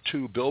number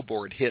 2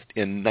 Billboard hit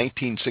in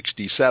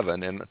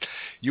 1967. And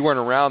you weren't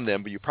around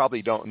then, but you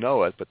probably don't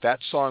know it. But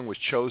that song was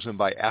chosen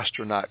by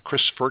astronaut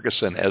Kris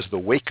Kristoffersen as the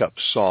wake-up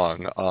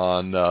song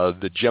on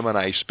the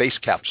Gemini space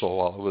capsule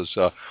while it was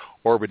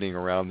orbiting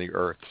around the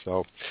Earth.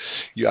 So,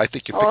 I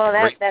think you picked a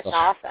great. That's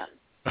awesome.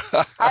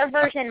 Our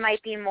version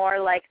might be more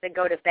like the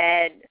go to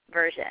bed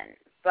version,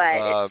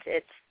 but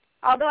it's.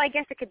 Although I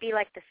guess it could be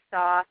like the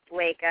soft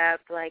wake up,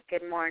 like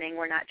good morning.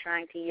 We're not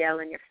trying to yell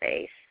in your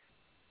face.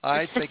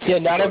 I think. Yeah,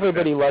 not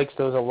everybody likes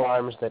those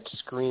alarms that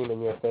scream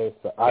in your face,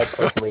 but I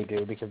personally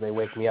do because they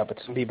wake me up. But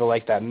some people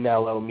like that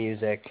mellow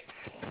music,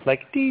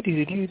 like dee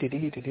dee dee dee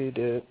dee dee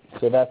dee.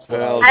 So that's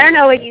what I don't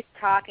know what he's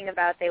talking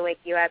about. They wake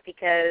you up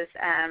because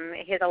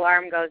his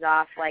alarm goes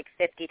off like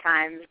 50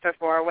 times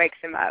before it wakes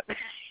him up.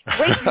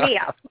 Wakes me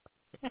up.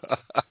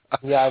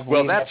 Yeah,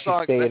 we've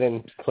actually stayed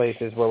in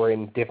places where we're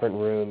in different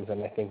rooms,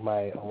 and I think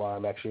my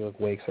alarm actually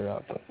wakes her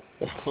up.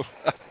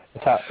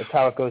 It's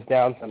how it goes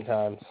down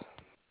sometimes.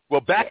 Well,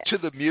 back to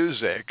the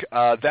music.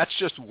 That's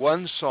just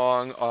one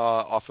song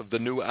off of the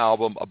new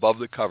album, Above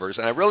the Covers.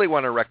 And I really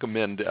want to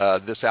recommend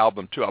this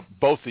album, too,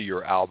 both of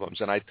your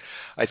albums. And I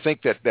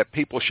think that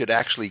people should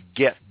actually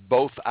get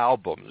both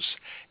albums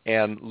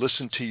and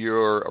listen to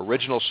your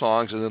original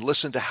songs, and then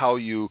listen to how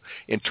you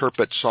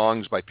interpret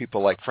songs by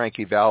people like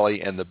Frankie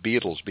Valli and the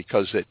Beatles,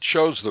 because it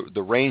shows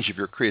the range of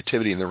your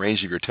creativity and the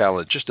range of your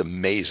talent. It's just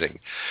amazing.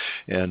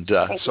 And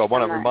so I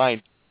want to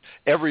remind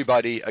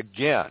everybody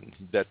again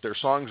that their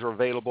songs are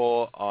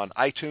available on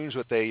iTunes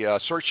with a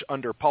search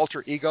under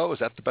Palter Ego. Is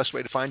that the best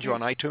way to find you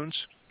on iTunes?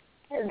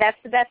 That's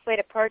the best way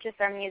to purchase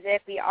our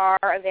music. We are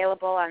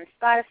available on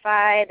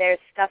Spotify. There's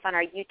stuff on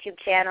our YouTube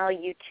channel,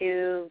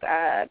 YouTube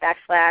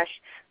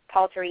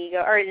 /Palter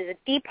Ego, or is it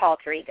the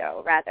Palter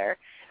Ego, rather.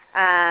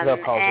 The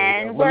Palter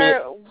and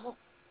Ego.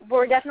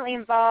 We're definitely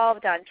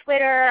involved on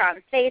Twitter,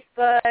 on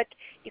Facebook.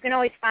 You can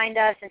always find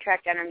us and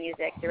track down our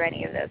music through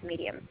any of those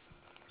mediums.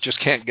 Just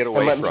can't get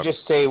away from it. Let me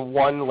just say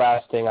one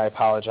last thing. I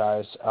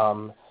apologize.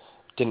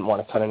 Didn't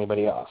want to cut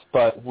anybody off.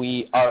 But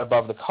our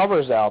Above the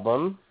Covers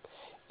album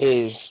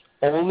is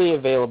only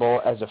available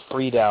as a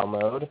free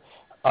download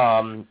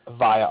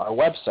via our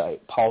website,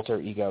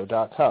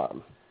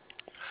 PalterEgo.com.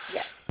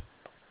 Yes.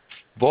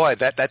 Boy,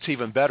 that's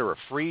even better, a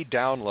free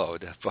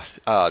download.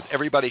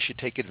 Everybody should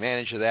take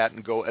advantage of that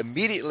and go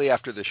immediately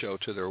after the show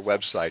to their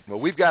website. Well,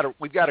 we've got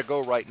to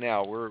go right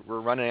now. We're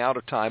running out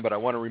of time, but I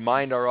want to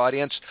remind our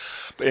audience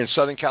in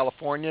Southern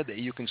California that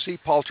you can see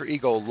Palter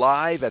Ego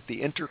live at the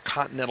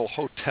Intercontinental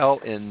Hotel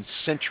in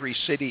Century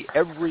City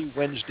every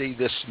Wednesday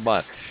this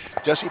month.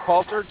 Jesse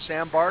Palter,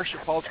 Sam Barsh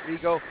of Palter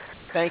Ego,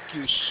 thank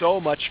you so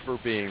much for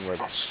being with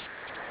us.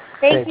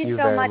 Thank you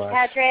so much,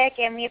 Patrick,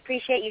 and we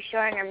appreciate you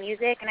showing our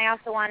music. And I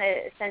also want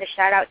to send a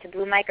shout-out to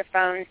Blue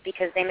Microphones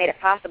because they made it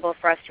possible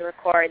for us to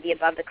record the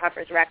Above the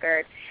Covers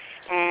record.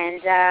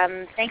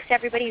 And thanks to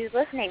everybody who's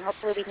listening.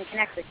 Hopefully we can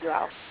connect with you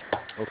all.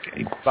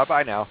 Okay,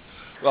 bye-bye now.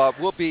 We're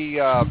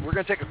going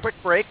to take a quick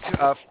break,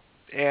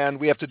 and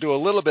we have to do a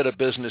little bit of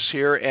business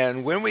here.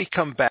 And when we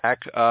come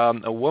back,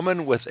 a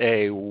woman with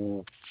a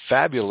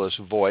fabulous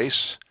voice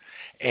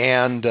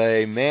and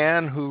a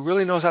man who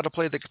really knows how to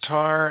play the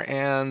guitar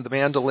and the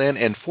mandolin,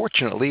 and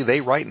fortunately, they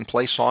write and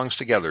play songs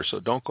together. So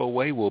don't go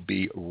away. We'll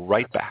be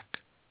right back.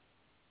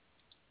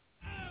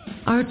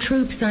 Our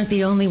troops aren't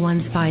the only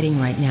ones fighting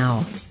right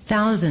now.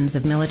 Thousands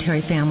of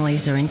military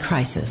families are in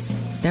crisis.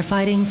 They're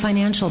fighting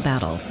financial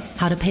battles,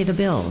 how to pay the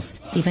bills,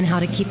 even how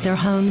to keep their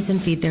homes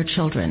and feed their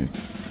children.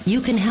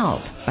 You can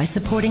help by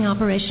supporting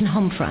Operation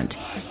Homefront,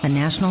 a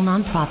national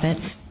nonprofit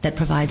that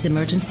provides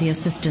emergency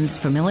assistance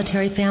for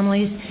military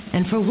families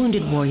and for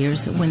wounded warriors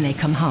when they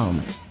come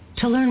home.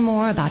 To learn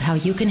more about how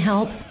you can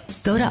help,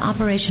 go to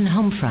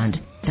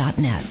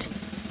OperationHomefront.net.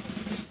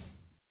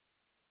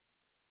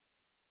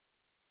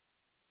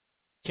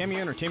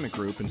 Cameo Entertainment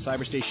Group and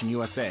Cyberstation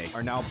USA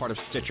are now part of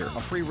Stitcher,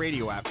 a free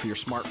radio app for your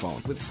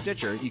smartphone. With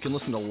Stitcher, you can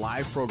listen to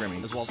live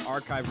programming as well as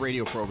archive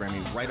radio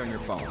programming right on your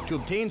phone. To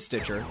obtain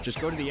Stitcher, just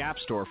go to the App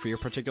Store for your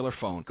particular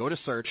phone. Go to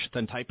search,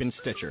 then type in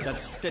Stitcher. That's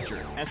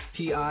Stitcher,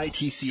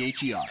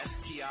 S-T-I-T-C-H-E-R.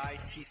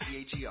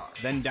 S-T-I-T-C-H-E-R.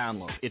 Then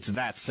download. It's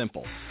that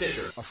simple.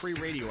 Stitcher, a free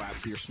radio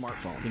app for your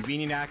smartphone.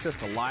 Convenient access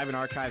to live and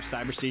archived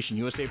Cyberstation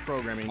USA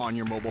programming on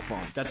your mobile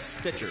phone. That's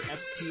Stitcher,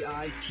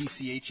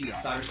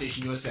 S-T-I-T-C-H-E-R.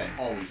 Cyberstation USA,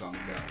 always on the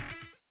go.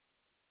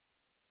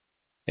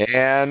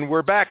 And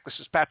we're back. This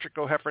is Patrick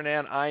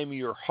O'Heffernan. I'm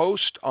your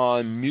host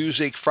on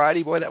Music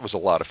Friday. Boy, that was a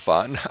lot of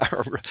fun.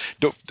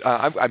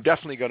 I'm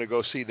definitely going to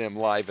go see them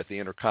live at the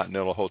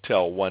Intercontinental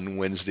Hotel one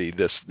Wednesday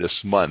this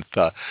month.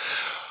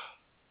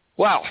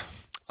 Wow.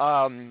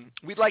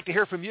 We'd like to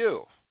hear from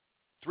you.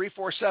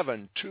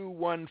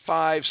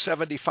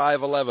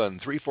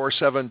 347-215-7511.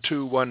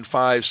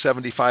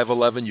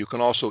 347-215-7511. You can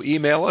also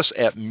email us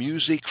at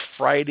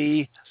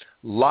musicfridaylive.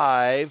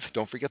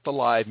 Don't forget the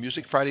live,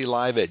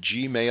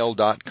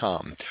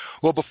 musicfridaylive@gmail.com.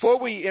 Well, before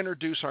we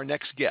introduce our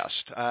next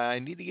guest, I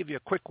need to give you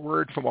a quick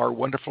word from our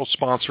wonderful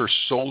sponsor,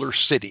 Solar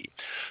City.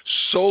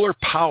 Solar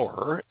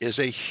power is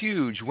a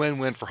huge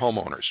win-win for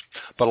homeowners,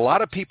 but a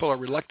lot of people are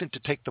reluctant to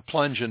take the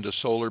plunge into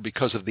solar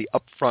because of the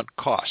upfront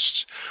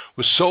costs.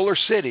 With Solar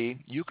City,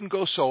 you can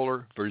go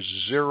solar for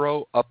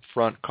zero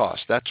upfront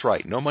cost. That's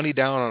right, no money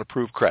down on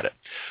approved credit.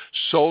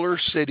 Solar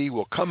City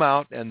will come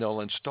out and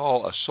they'll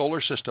install a solar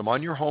system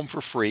on your home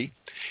for free.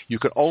 You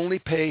can only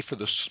pay for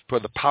the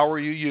power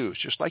you use,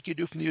 just like you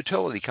do from the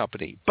utility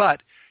company,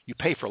 but you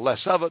pay for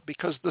less of it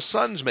because the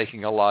sun's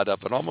making a lot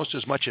of it, almost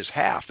as much as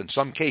half. In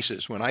some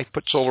cases, when I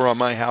put solar on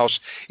my house,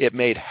 it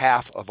made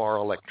half of our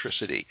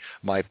electricity.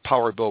 My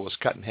power bill was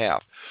cut in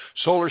half.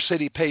 Solar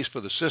City pays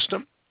for the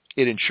system.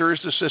 It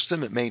insures the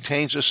system. It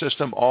maintains the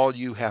system. All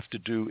you have to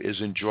do is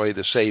enjoy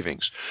the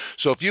savings.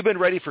 So if you've been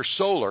ready for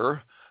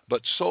solar,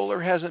 but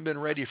solar hasn't been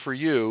ready for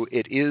you,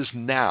 it is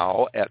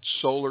now at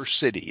Solar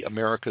City,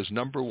 America's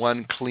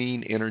 #1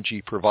 clean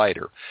energy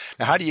provider.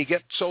 Now, how do you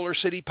get Solar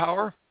City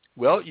power?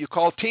 Well, you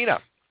call Tina.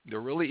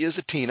 There really is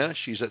a Tina.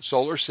 She's at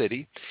Solar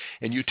City.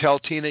 And you tell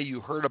Tina you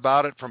heard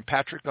about it from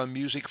Patrick on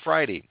Music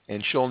Friday,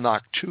 and she'll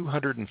knock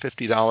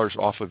 $250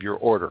 off of your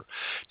order.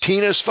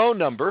 Tina's phone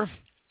number,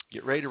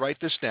 get ready to write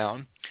this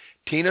down.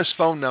 Tina's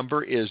phone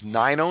number is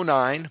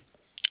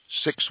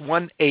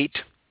 909-618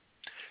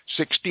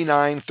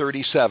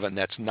 6937.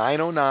 That's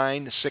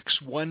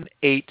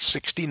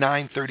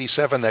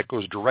 909-618-6937. That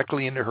goes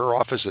directly into her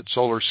office at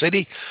Solar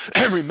City.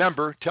 And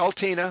remember, tell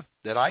Tina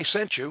that I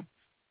sent you,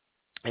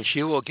 and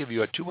she will give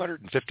you a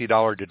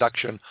 $250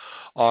 deduction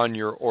on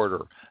your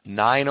order.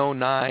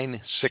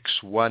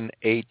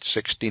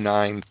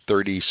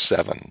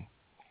 909-618-6937.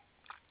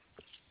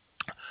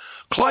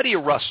 Claudia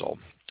Russell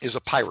is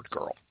a pirate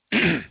girl.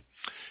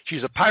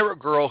 She's a pirate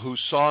girl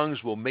whose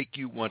songs will make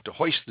you want to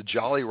hoist the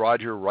Jolly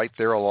Roger right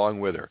there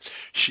along with her.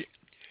 She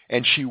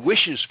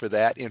wishes for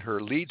that in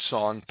her lead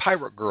song,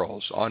 Pirate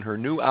Girls, on her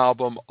new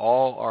album,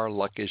 All Our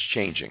Luck Is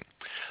Changing.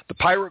 The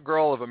pirate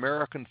girl of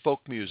American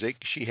folk music,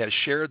 she has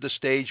shared the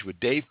stage with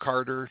Dave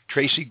Carter,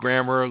 Tracy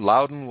Grammer,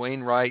 Loudon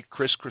Wainwright,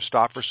 Kris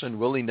Kristoffersen,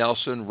 Willie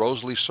Nelson,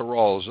 Rosalie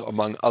Sorrels,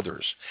 among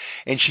others.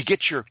 And she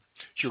gets your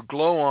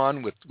glow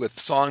on with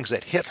songs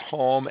that hit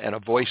home and a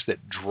voice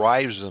that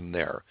drives them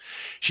there.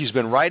 She's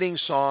been writing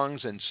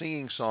songs and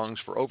singing songs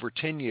for over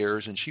 10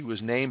 years, and she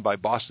was named by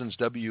Boston's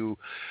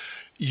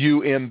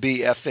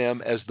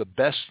WUMB-FM as the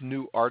best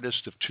new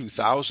artist of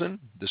 2000.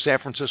 The San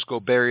Francisco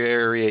Bay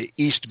Area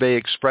East Bay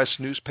Express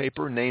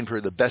newspaper named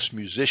her the best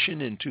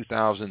musician in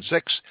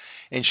 2006,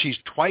 and she's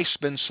twice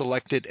been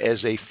selected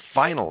as a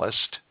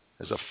finalist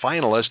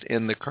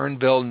in the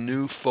Kernville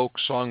New Folk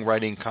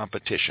Songwriting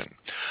Competition.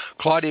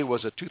 Claudia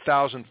was a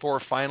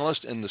 2004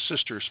 finalist in the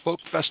Sisters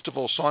Folk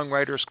Festival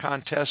Songwriters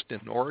Contest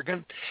in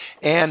Oregon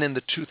and in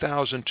the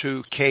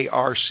 2002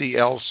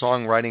 KRCL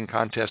Songwriting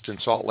Contest in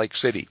Salt Lake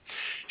City.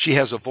 She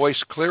has a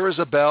voice clear as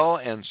a bell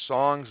and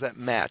songs that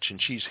match, and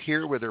she's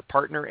here with her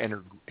partner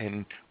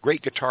and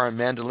great guitar and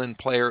mandolin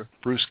player,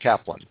 Bruce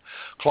Kaplan.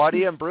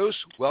 Claudia and Bruce,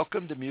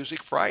 welcome to Music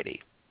Friday.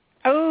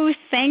 Oh,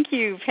 thank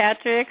you,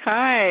 Patrick.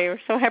 Hi, we're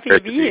so happy to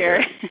be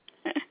here.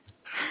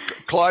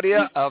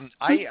 Claudia,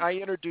 I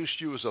introduced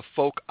you as a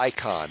folk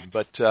icon,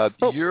 but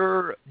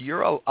you're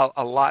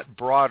a lot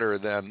broader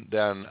than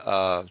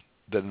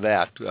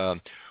that.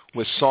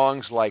 With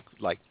songs like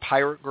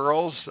Pirate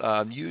Girls,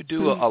 you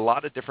do a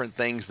lot of different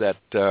things that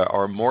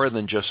are more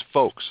than just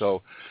folk.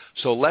 So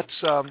let's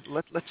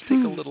take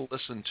a little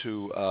listen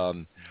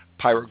to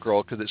Pirate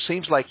Girl, because it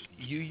seems like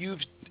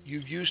you've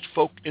used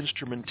folk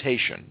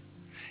instrumentation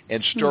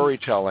and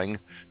storytelling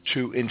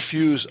to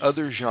infuse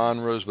other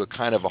genres with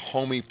kind of a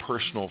homey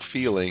personal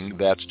feeling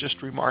that's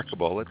just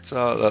remarkable. It's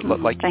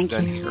like you've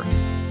done here.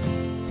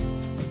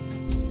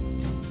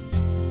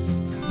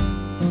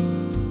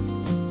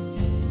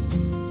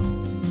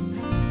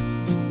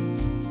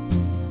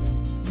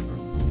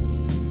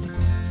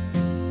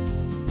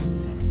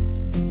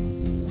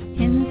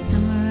 In the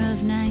summer of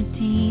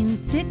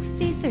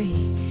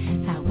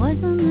 1963, I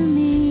wasn't the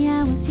me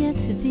I was yet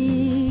to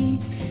be.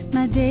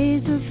 My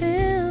days were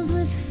filled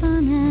with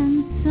fun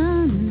and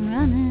sun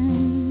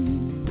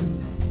running.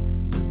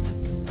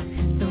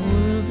 The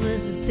world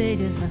was as big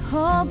as the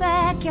whole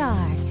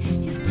backyard.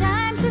 His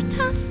times were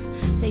tough,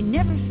 they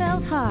never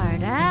felt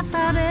hard. I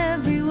thought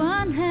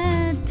everyone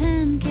had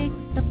pancake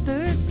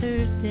supper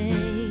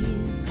Thursdays.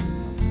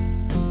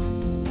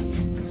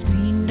 The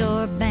screen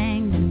door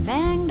banged and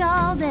banged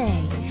all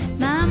day.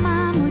 My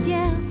mom would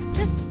yell,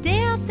 just stay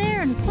out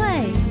there and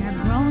play. In her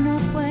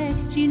grown-up way,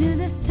 she knew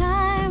this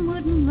time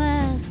wouldn't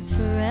last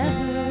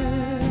forever.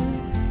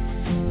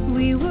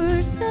 We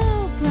were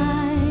so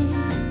bright,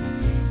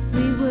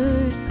 we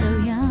were so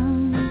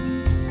young.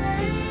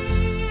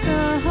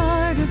 The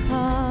heart of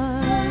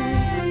hearts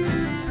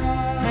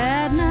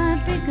had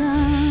not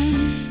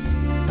begun.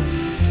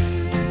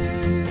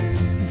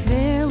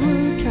 There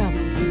were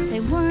troubles, they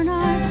weren't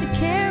ours to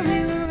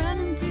carry. We were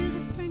running through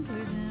the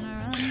sprinklers in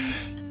our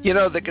own. You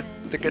know, the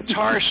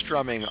guitar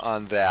strumming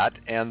on that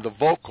and the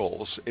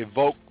vocals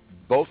evoke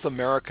both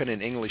American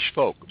and English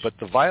folk, but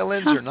the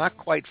violins are not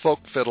quite folk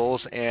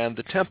fiddles, and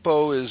the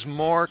tempo is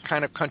more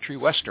kind of country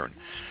western.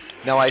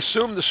 Now, I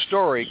assume the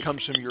story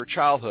comes from your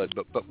childhood,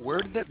 but where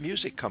did that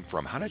music come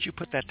from? How did you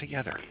put that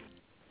together?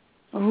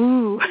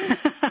 Ooh,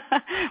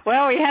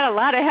 well, we had a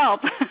lot of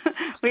help.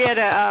 We had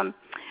a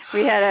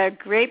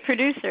great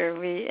producer.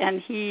 We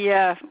had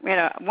a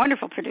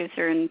wonderful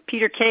producer in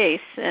Peter Case,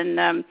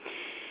 and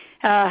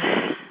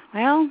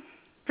well,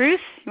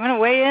 Bruce, you want to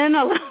weigh in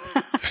a little?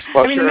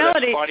 Well, I mean, sure, the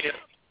melody.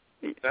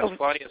 That's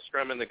Claudia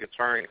strumming the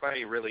guitar, and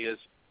Claudia really is.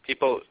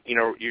 People,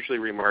 usually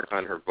remark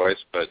on her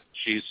voice, but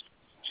she's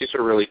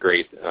a really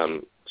great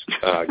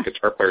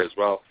guitar player as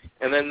well.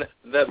 And then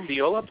the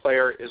viola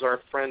player is our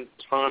friend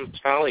Tom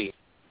Talley,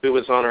 who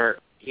was on our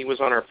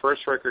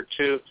first record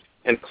too.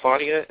 And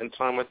Claudia and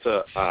Tom went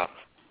to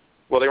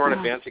they were in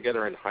a band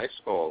together in high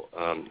school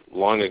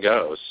long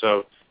ago.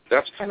 So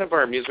that's kind of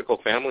our musical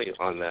family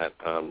on that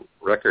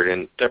record.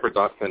 And Deborah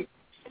Dockman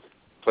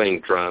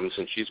playing drums,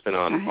 and she's been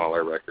on all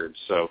our records.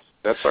 So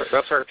that's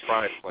our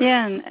tribe.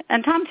 Yeah,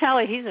 and Tom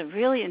Talley, he's a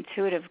really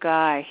intuitive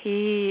guy.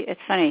 It's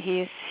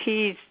funny.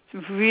 He's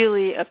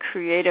really a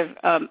creative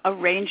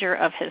arranger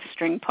of his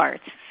string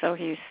parts. So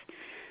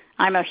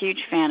I'm a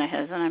huge fan of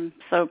his, and I'm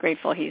so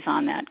grateful he's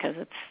on that, because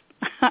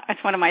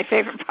it's one of my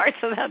favorite parts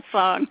of that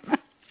song.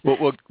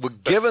 Well,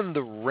 given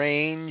the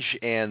range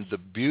and the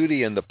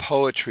beauty and the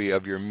poetry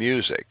of your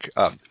music,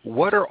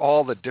 what are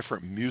all the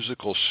different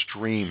musical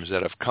streams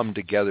that have come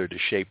together to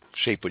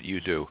shape what you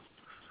do?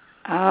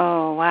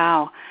 Oh,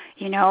 wow.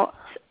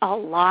 A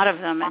lot of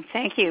them, and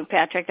thank you,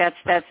 Patrick. When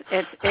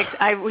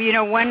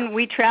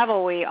we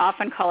travel, we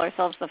often call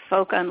ourselves the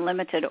Folk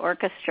Unlimited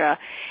Orchestra,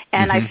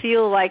 and I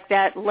feel like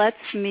that lets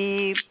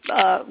me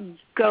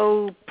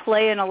go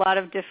play in a lot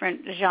of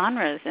different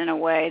genres in a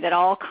way that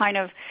all kind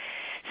of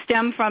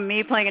stem from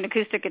me playing an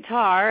acoustic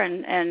guitar, I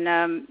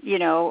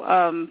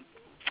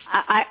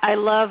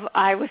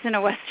was in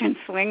a Western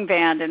swing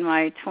band in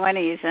my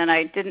 20s, and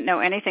I didn't know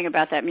anything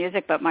about that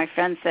music, but my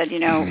friend said,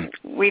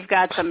 we've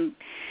got some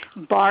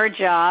bar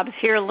jobs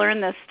here,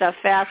 learn this stuff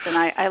fast, and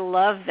I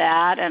love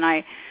that, and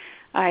I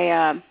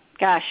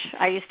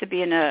used to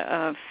be in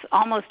a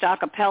almost a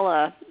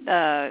cappella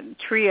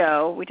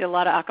trio. We did a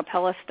lot of a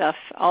cappella stuff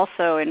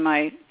also in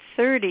my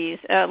 30s,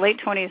 late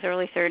 20s,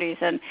 early 30s,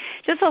 and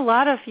just a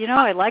lot of,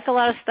 I like a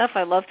lot of stuff.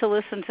 I love to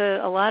listen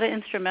to a lot of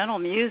instrumental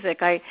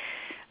music.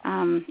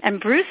 And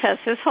Bruce has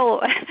his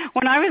whole,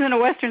 when I was in a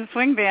Western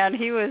swing band,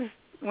 he was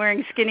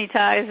wearing skinny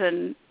ties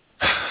and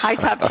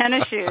high-top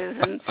tennis shoes,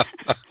 and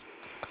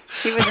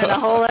he was in a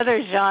whole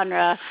other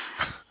genre,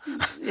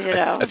 I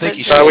think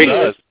he still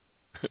does.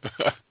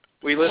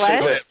 We listen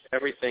to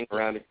everything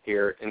around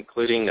here,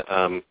 including,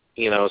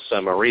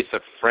 some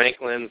Aretha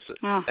Franklin's,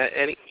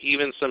 and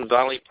even some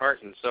Dolly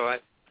Parton. So I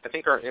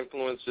think our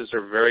influences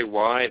are very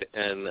wide,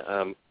 and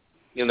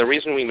the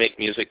reason we make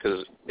music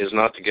is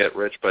not to get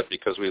rich, but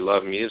because we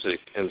love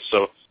music, and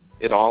so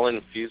it all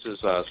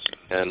infuses us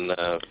and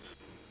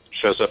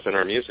shows up in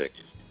our music.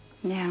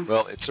 Yeah.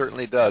 Well, it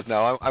certainly does.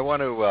 Now, I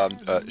want to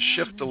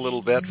shift a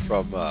little bit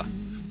from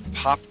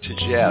pop to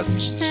jazz.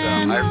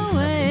 Kind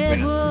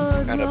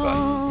of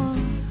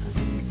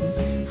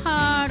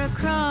hard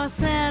across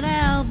that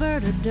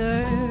Alberta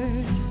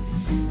dirt,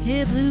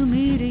 it blew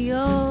me to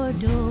your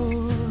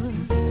door,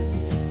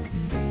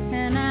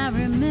 and I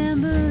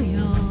remember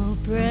your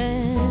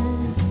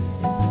breath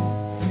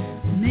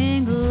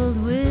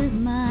mingled with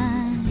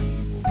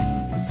mine,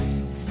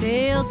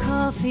 stale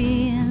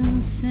coffee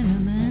and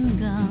cinnamon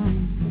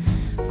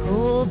gum,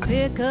 cold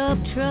pickup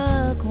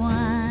truck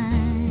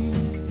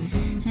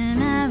wine,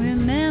 and I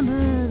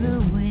remember the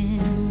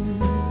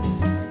wind,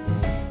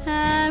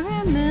 I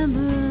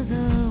remember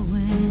the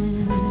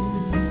wind,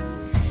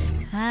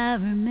 I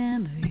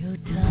remember your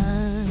touch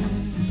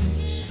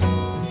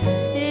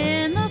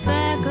in the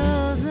back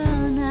of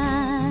the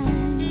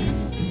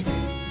night,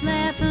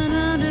 laughing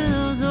under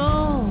those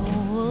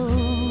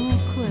old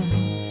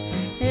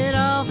quilts. It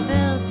all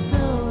felt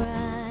so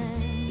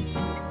right,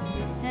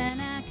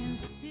 and I can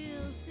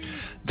still see.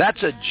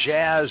 That's a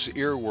jazz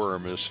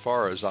earworm as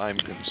far as I'm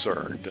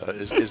concerned.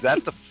 Is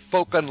that the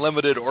Folk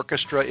Unlimited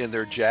Orchestra in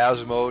their jazz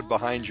mode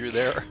behind you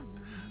there?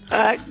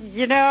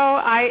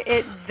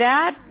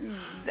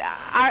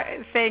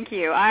 Thank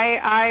you.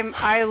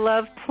 I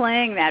love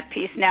playing that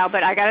piece now,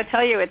 but I got to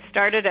tell you, it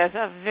started as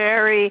a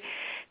very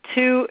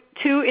too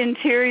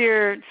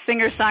interior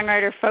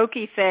singer-songwriter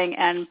folky thing,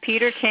 and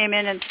Peter came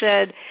in and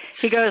said,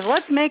 he goes,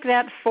 let's make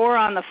that 4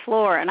 on the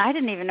floor, and I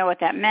didn't even know what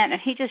that meant,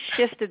 and he just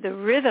shifted the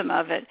rhythm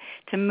of it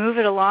to move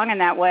it along in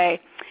that way.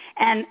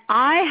 And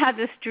I had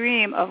this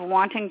dream of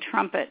wanting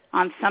trumpet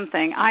on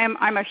something.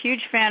 I'm a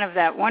huge fan of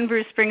that one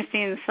Bruce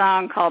Springsteen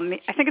song called,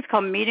 I think it's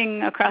called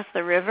Meeting Across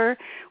the River,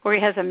 where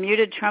he has a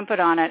muted trumpet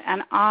on it.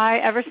 And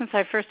ever since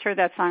I first heard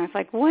that song, it's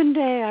like, one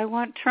day I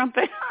want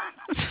trumpet on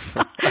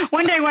it.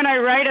 One day when I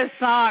write a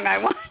song, I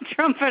want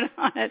trumpet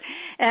on it.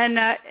 And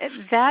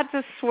that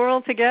just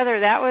swirled together.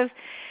 That was,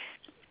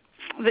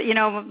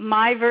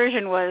 my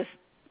version was,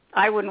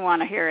 I wouldn't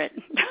want to hear it.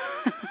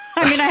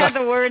 I mean, I had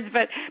the words,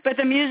 but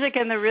the music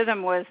and the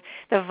rhythm the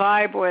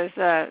vibe was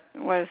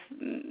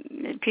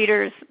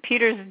Peter's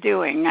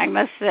doing, I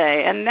must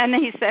say. And then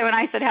he said, when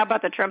I said, how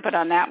about the trumpet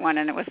on that one?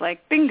 And it was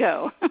like,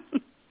 bingo.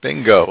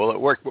 Bingo. Well,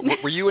 it worked.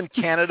 Were you in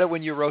Canada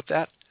when you wrote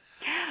that?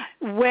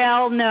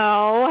 Well,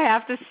 no, I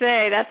have to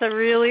say that's a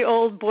really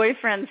old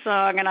boyfriend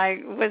song, and I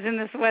was in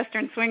this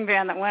Western swing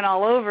band that went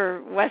all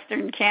over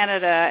Western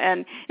Canada,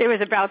 and it was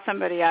about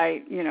somebody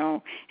I,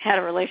 had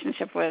a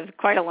relationship with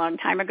quite a long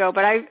time ago,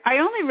 but I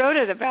only wrote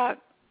it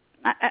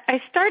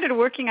I started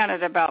working on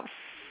it about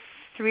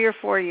 3 or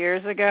 4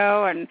 years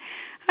ago, and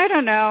I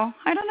don't know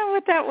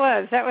what that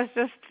was. That was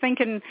just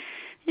thinking,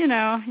 you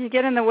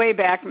get in the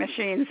Wayback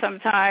Machine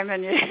sometime,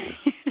 and you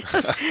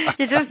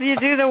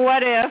do the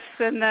what ifs,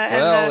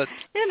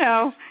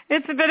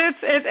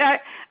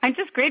 I'm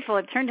just grateful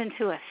it turned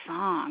into a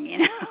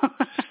song,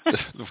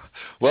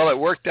 Well, it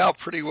worked out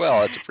pretty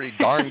well. It's a pretty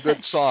darn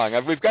good song.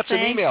 We've got some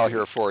email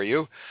here for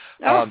you.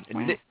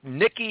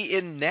 Nikki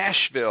in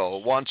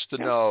Nashville wants to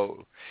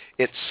know,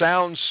 it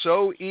sounds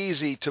so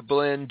easy to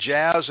blend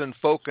jazz and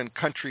folk and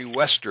country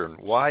western.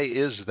 Why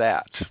is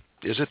that?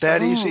 Is it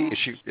that easy?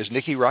 Is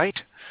Nikki right?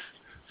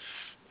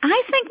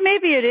 I think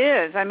maybe it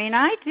is. I mean,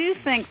 I do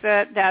think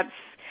that's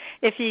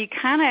if you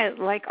kind of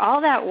like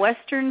all that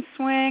Western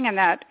swing and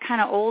that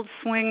kind of old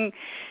swing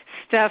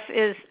stuff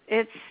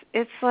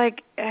it's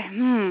like,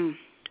 oh,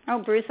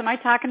 Bruce, am I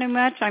talking too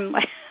much? I'm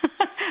like,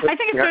 I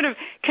think it sort of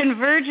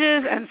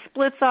converges and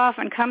splits off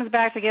and comes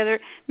back together.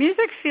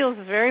 Music feels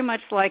very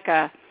much like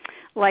a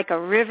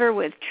river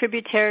with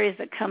tributaries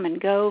that come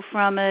and go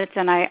from it,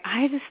 and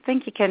I just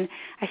think you can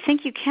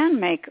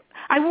make.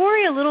 I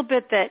worry a little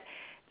bit that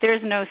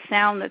there's no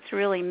sound that's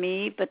really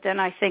me, but then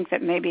I think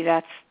that maybe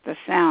that's the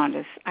sound.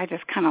 Is I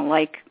just kind of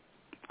like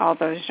all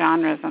those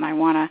genres, and I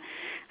want to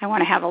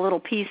have a little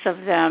piece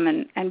of them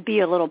and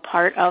be a little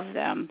part of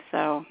them.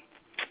 So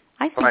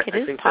I think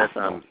it is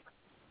possible.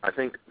 I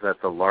think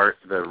that the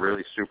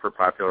really super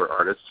popular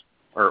artists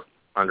are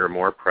under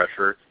more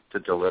pressure to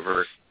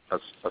deliver a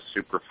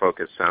super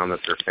focused sound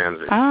that their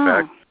fans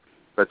expect.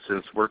 But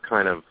since we're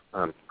kind of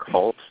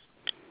cult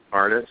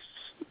artists,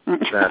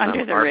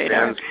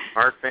 that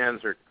our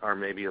fans are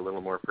maybe a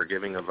little more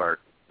forgiving of our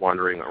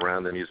wandering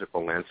around the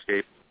musical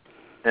landscape.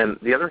 And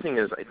the other thing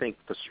is, I think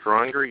the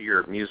stronger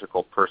your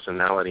musical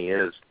personality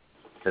is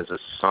as a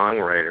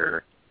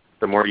songwriter,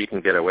 the more you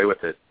can get away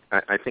with it.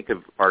 I think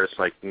of artists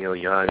like Neil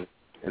Young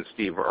and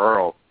Steve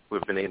Earle who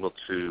have been able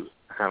to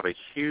have a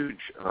huge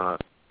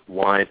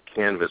wide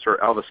canvas, or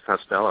Elvis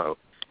Costello,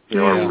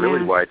 a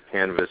really wide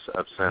canvas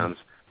of sounds,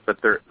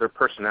 but their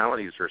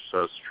personalities are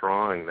so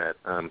strong that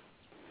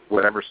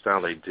whatever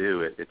style they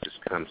do, it just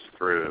comes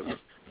through.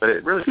 But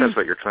it really depends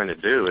what you're trying to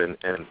do and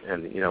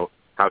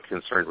how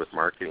concerned with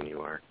marketing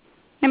you are.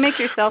 And make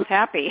yourself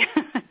happy.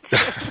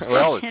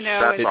 Well,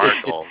 that's our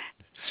goal.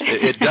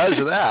 It does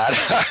that.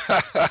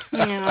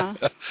 And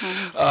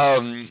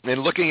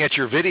looking at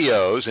your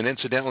videos, and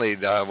incidentally,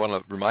 I want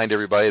to remind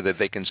everybody that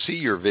they can see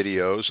your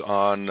videos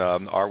on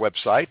our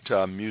website,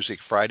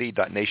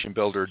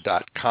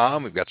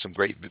 musicfriday.nationbuilder.com. We've got some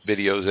great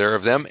videos there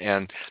of them,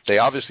 and they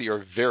obviously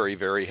are very,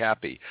 very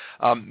happy.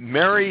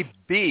 Mary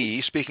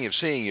B., speaking of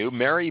seeing you,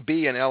 Mary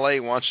B. in L.A.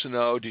 wants to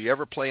know, do you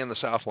ever play in the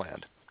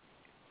Southland?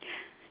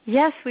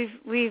 Yes,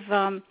 we've.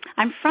 I'm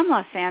from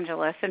Los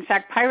Angeles. In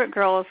fact, Pirate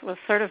Girls was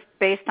sort of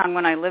based on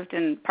when I lived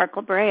in Park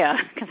La Brea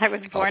because I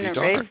was born and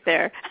raised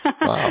there.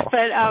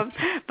 Wow.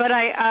 but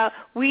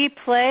we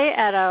play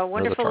at a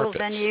wonderful little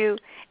venue.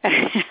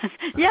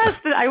 Yes,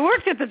 I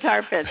worked at the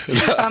Tar Pits,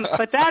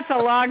 but that's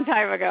a long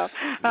time ago.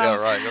 Yeah,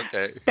 right.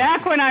 Okay.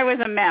 Back when I was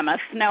a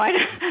mammoth. No,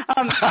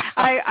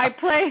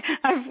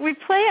 we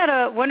play at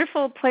a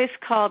wonderful place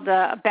called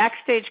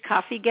Backstage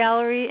Coffee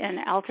Gallery in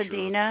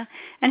Altadena,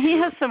 and he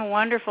has some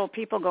wonderful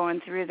people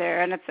going through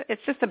there, and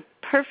it's just a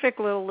perfect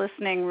little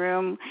listening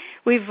room.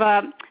 We've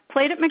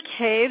played at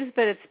McCabe's,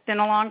 but it's been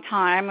a long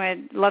time.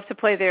 I'd love to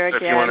play there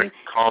again. If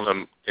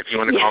you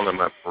want to call them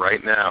up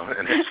right now,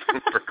 and it's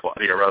for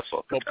Claudia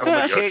Russell. Well,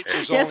 McCabe's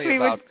is only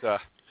about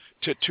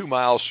 2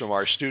 miles from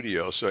our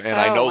studio, so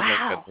I know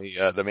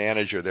Lincoln, the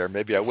manager there.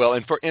 Maybe I will.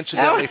 And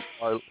incidentally,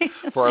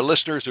 for our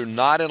listeners who are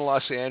not in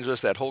Los Angeles,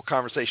 that whole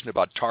conversation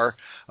about the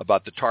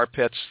tar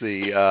pits,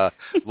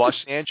 Los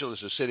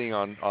Angeles is sitting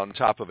on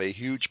top of a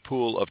huge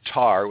pool of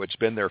tar, which has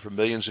been there for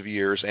millions of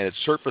years, and it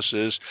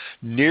surfaces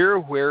near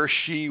where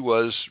she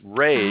was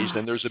raised,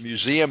 and there's a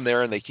museum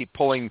there, and they keep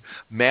pulling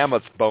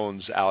mammoth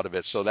bones out of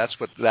it. So that's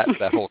what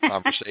that whole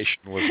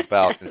conversation was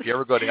about. And if you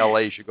ever go to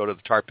L.A., you should go to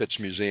the Tar Pits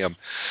Museum.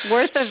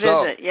 Worth a visit.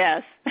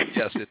 Yes.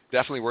 Yes, it's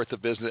definitely worth the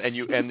business, and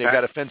they've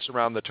got a fence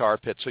around the tar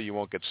pit so you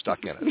won't get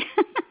stuck in it.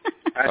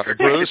 I could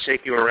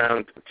take you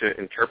around to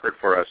interpret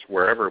for us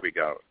wherever we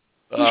go.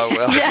 Well,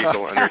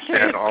 you'll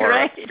understand all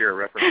our obscure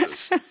references.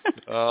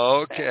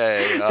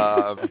 Okay.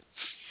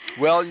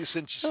 Well,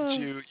 since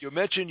you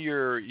mentioned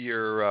your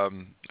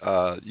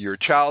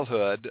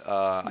childhood,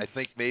 I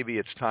think maybe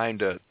it's time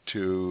to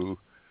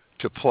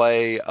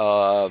play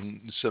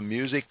some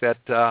music that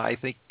I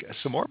think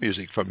some more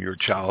music from your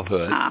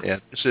childhood,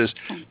 and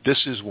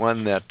this is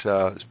one that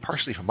is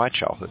partially from my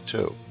childhood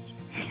too.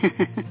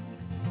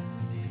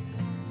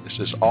 This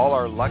is All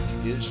Our Luck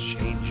Is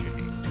Changing.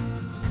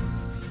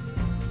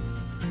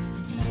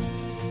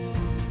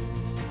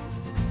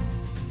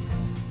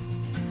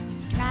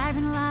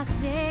 Driving Las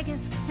Vegas,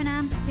 and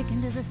I'm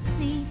sticking to the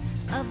seat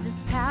of this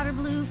powder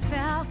blue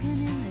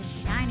Falcon in the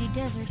shiny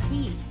desert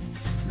heat.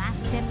 My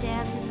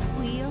stepdad's at the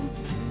wheel,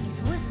 he's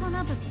whistling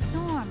up a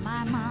storm.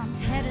 My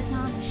mom's head is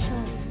on his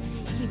shoulder,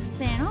 keeps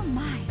saying, oh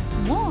my,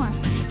 it's warm.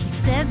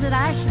 He says that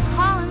I should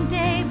call him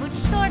Dave, which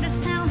sort of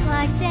sounds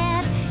like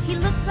Dad. He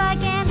looks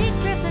like Andy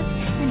Griffith,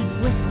 and he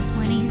whistles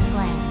when he's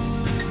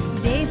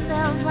glad. Dave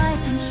sells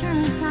life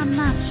insurance, I'm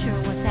not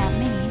sure what that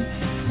means,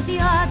 but the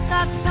odds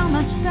got so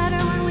much better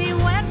when we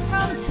went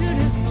from 2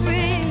 to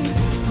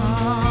 3.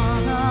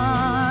 All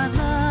our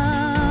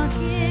luck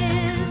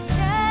is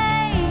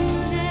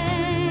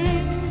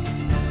changing.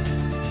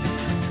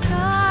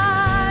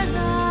 Stars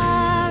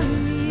are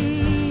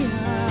rearranging.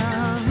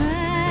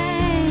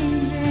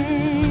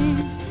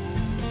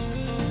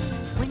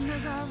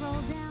 Windows are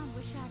rolled down,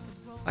 wish I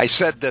could roll I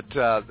said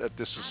that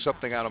this is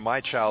something out of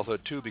my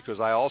childhood, too, because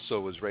I also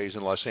was raised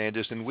in Los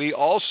Angeles, and we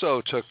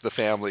also took the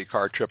family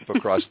car trip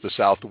across the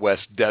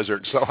Southwest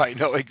desert, so I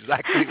know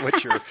exactly what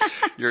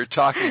you're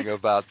talking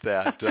about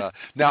that.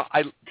 Now,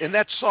 in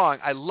that song,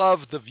 I love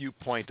the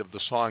viewpoint of the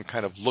song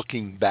kind of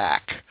looking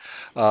back,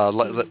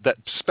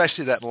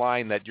 especially that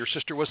line that your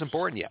sister wasn't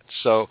born yet.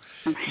 So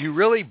you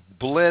really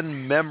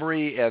blend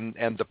memory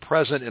and the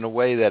present in a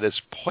way that is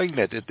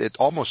poignant. It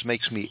almost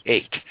makes me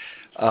ache.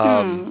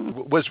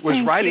 Was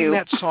writing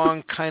that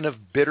song kind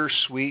of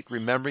bittersweet,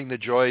 remembering the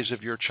joys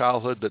of your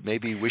childhood, but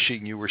maybe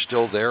wishing you were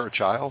still there, a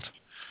child?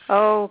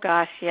 Oh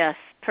gosh, yes,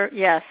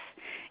 yes.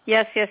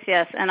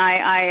 And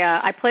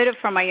I played it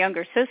for my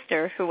younger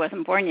sister, who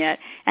wasn't born yet,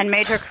 and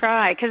made her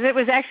cry because it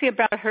was actually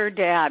about her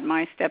dad,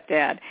 my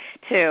stepdad,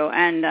 too,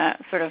 and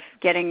sort of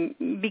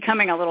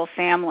becoming a little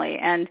family.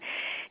 And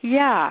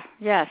yes.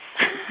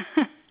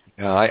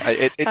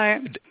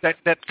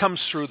 That comes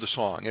through the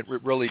song. It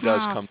really does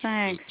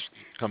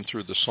come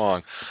through the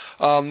song.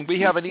 We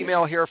have an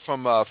email here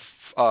from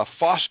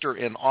Foster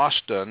in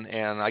Austin,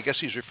 and I guess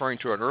he's referring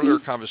to an earlier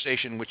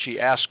conversation in which he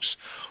asks,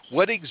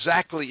 what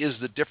exactly is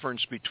the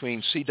difference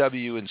between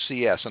CW and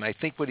CS? And I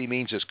think what he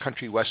means is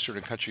country western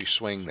and country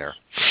swing there.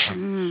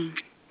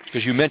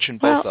 Because you mentioned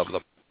both of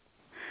them.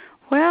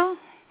 Well,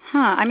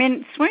 I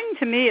mean, swing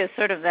to me is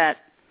sort of that,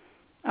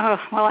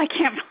 I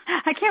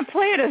can't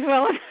play it as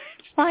well as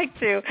I'd like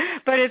to,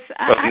 but it's...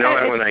 I know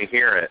it when I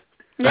hear it.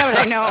 Yeah, but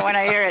I know it when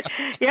I hear it.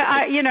 Yeah,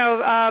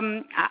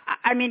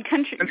 I mean,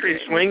 country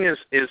swing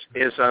is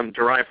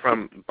derived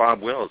from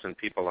Bob Wills and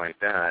people like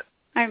that.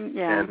 And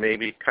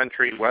maybe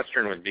country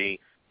western would be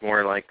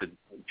more like the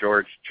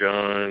George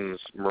Jones,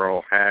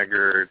 Merle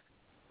Haggard,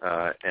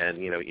 and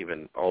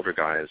even older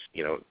guys,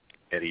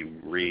 Eddie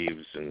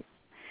Reeves and.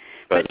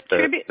 But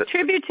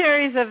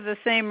tributaries of the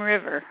same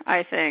river,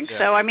 I think. Yeah.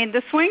 So, I mean,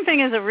 the swing thing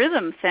is a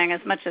rhythm thing as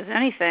much as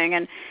anything,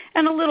 and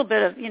a little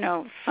bit of,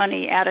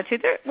 funny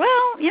attitude.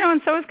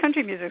 And so is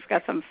country music. It's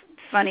got some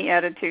funny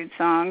attitude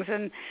songs,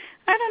 and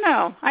I don't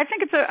know. I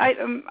think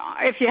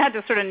if you had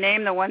to sort of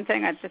name the one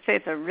thing, I'd just say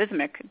it's a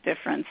rhythmic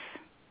difference,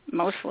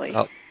 mostly.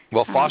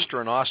 Well, Foster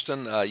and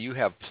Austin, you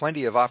have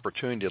plenty of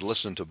opportunity to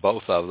listen to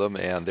both of them,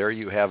 and there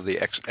you have the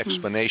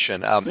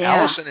explanation.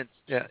 Allison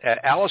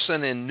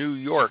in New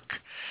York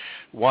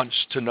wants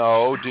to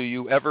know, do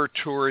you ever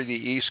tour the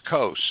East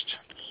Coast?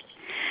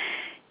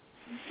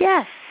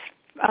 Yes,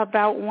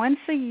 about once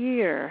a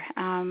year.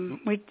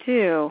 We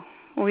do.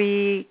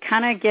 We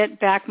kind of get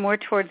back more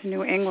towards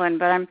New England,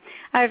 but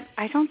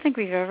I don't think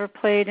we've ever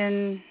played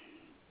in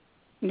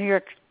New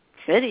York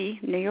City,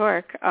 New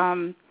York.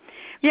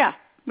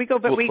 We go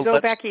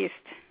back east.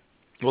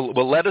 Well,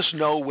 let us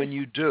know when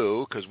you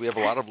do, because we have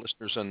a lot of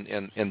listeners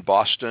in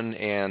Boston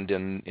and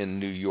in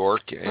New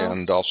York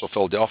and also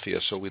Philadelphia,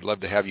 so we'd love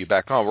to have you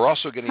back on. We're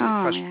also getting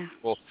requests from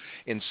people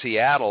in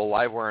Seattle.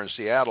 Livewire in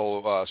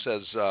Seattle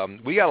says,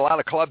 we got a lot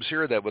of clubs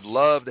here that would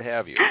love to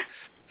have you.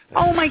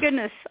 Oh, my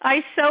goodness.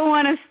 I so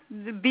want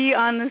to be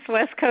on this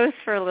West Coast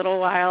for a little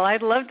while.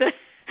 I'd love to.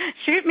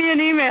 Shoot me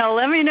an email.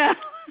 Let me know.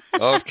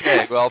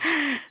 Okay, well,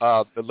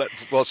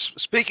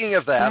 speaking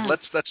of that,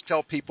 let's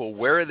tell people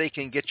where they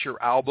can get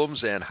your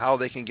albums and how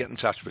they can get in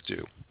touch with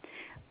you.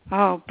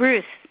 Oh,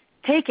 Bruce,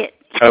 take it.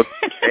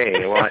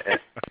 Okay, well,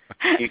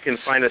 you can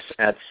find us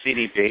at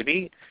CD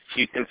Baby.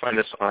 You can find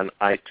us on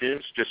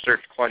iTunes. Just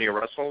search Claudia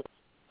Russell,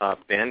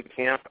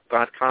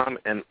 Bandcamp.com,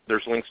 and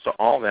there's links to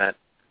all that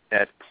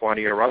at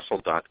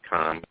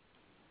ClaudiaRussell.com.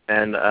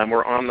 And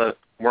we're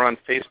on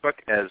Facebook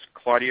as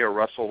Claudia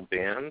Russell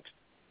Band.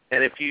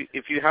 And if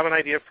you have an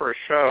idea for a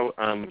show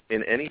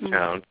in any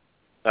town,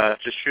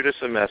 just shoot us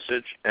a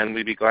message, and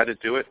we'd be glad to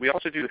do it. We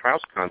also do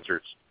house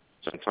concerts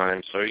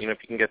sometimes. So, if you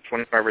can get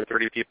 25 or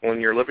 30 people in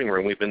your living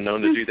room, we've been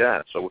known to do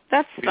that. So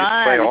that's we fun.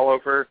 Just play all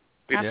over.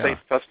 We play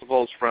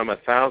festivals from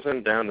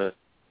 1,000 down to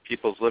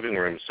people's living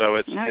rooms. So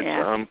it's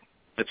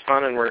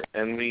fun,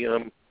 and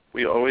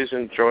we always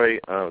enjoy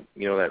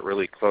that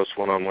really close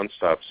one-on-one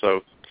stuff.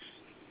 So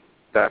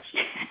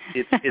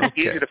it's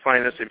easy to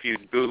find us if you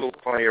Google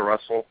Claudia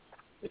Russell.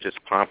 It just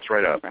pops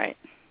right up. Right.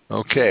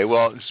 Okay.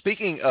 Well,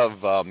 speaking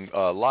of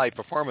live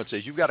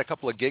performances, you've got a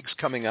couple of gigs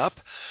coming up.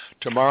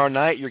 Tomorrow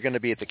night, you're going to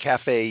be at the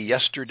Cafe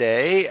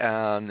Yesterday,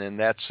 and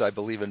that's, I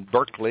believe, in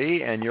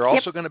Berkeley. And you're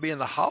also going to be in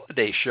the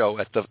holiday show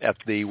at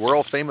the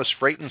world famous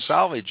Freight and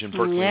Salvage in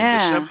Berkeley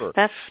in December.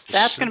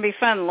 That's going to be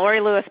fun.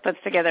 Lori Lewis puts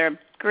together a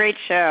great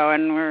show,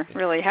 and we're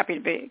really happy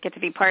to get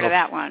to be part of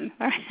that one.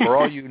 For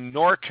all you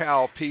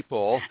NorCal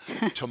people,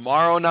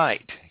 tomorrow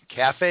night,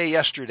 Cafe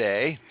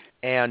Yesterday.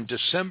 And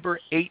December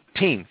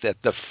 18th at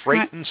the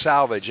Freight and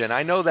Salvage. And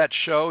I know that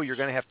show, you're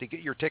going to have to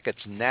get your tickets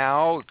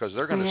now because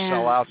they're going to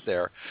sell out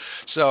there.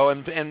 So,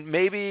 and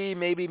maybe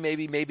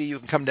you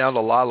can come down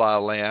to La La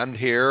Land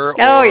here.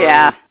 Oh,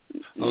 yeah.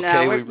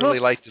 Okay, we'd really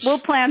like to... We'll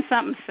plan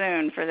something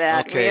soon for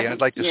that. Okay, I'd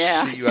like to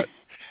see you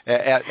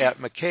at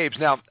McCabe's.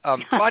 Now,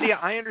 Claudia,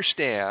 I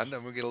understand,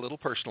 and we'll get a little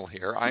personal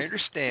here, I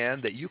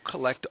understand that you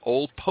collect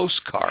old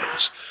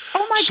postcards.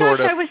 Oh, my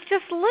gosh, I was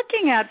just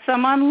looking at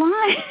some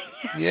online.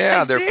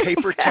 Yeah, they're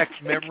paper tech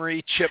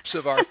memory chips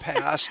of our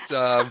past.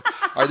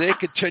 Are they a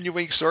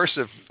continuing source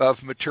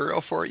of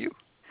material for you?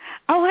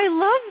 Oh, I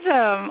love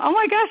them. Oh,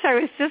 my gosh, I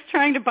was just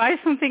trying to buy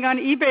something on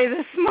eBay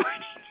this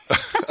morning.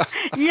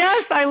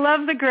 Yes, I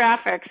love the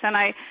graphics, and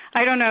I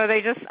don't know,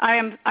 I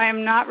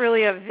am not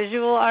really a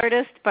visual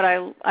artist, but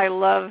I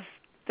love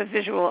the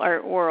visual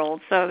art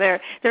world. So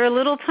they're a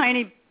little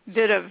tiny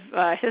bit of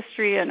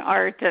history and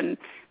art and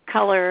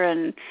color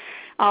and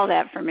all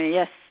that for me.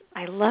 Yes,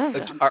 I love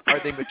them.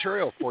 Are they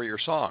material for your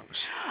songs?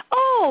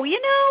 Oh,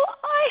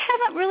 I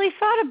haven't really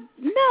thought of,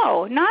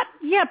 no, not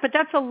yet, but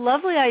that's a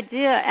lovely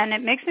idea, and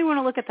it makes me want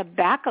to look at the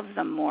back of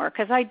them more,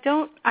 because I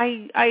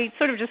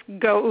sort of just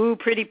go, ooh,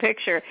 pretty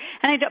picture.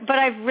 But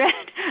I've read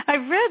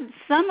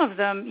some of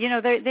them,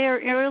 they're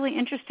a really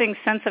interesting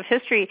sense of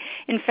history.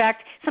 In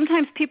fact,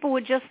 sometimes people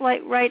would just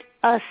write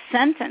a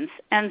sentence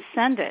and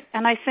send it,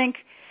 and I think,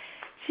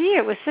 gee,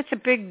 it was such a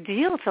big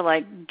deal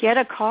to get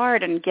a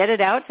card and get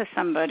it out to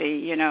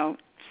somebody,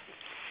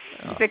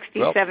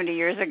 70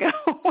 years ago.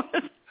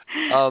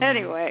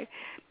 Anyway,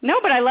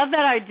 no, but I love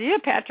that idea,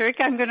 Patrick.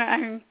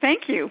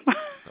 Thank you.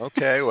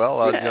 Okay,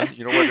 well,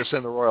 you know where to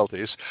send the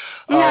royalties.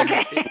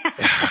 Okay.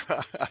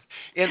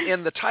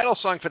 In the title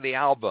song for the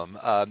album,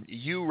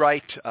 you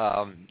write,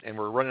 and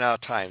we're running out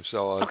of time,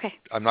 so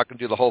I'm not going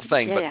to do the whole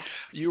thing, but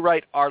you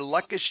write, "Our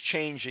luck is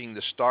changing,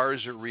 the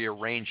stars are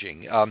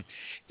rearranging."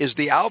 Is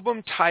the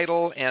album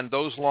title and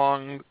those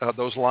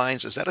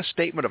lines, is that a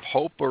statement of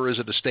hope or is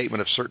it a statement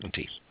of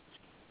certainty?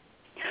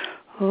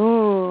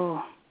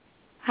 Oh,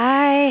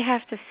 I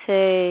have to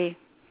say,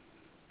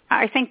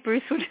 I think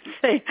Bruce would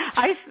say,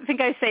 I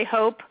say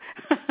hope.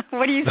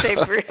 What do you say,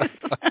 Bruce?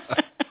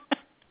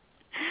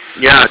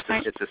 Yeah,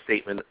 it's a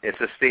statement.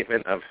 It's a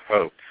statement of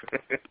hope.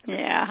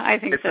 Yeah, I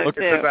think so too.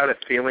 It's about a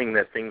feeling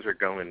that things are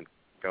going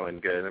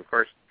good. And of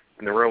course,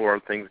 in the real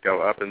world, things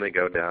go up and they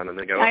go down and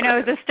they go up. I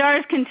know, the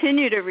stars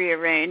continue to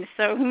rearrange,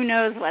 so who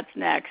knows what's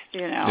next,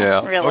 really.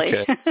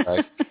 Okay.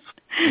 Right.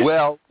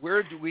 Well,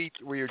 we're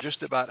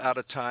just about out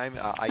of time.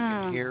 I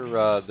can hear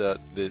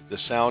the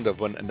sound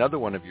of another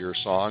one of your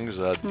songs,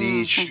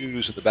 These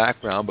Shoes in the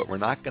background, but we're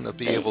not going to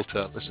be able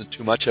to listen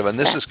too much of it. And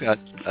this is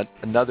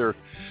another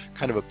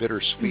kind of a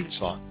bittersweet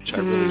song, which I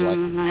really like.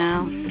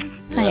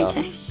 Well, thank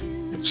you.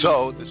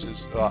 So this is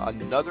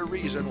another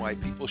reason why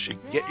people should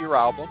get your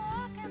album.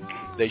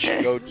 They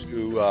should go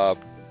to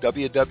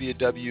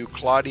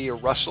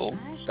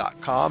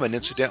www.claudiarussell.com, and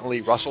incidentally,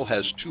 Russell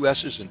has 2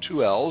 S's and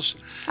 2 L's.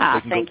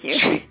 Thank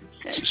you.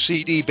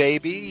 CD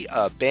Baby,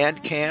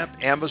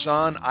 Bandcamp,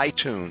 Amazon,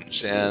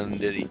 iTunes, and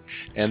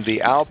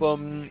the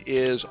album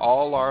is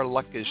All Our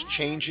Luck is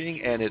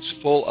Changing, and it's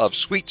full of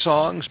sweet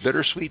songs,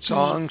 bittersweet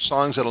songs,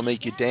 songs that'll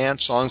make you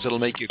dance, songs that'll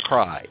make you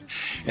cry.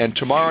 And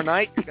tomorrow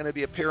night, you're going to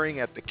be appearing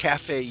at the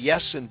Cafe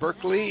Yes in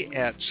Berkeley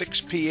at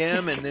 6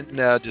 p.m., and then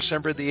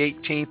December the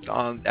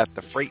 18th at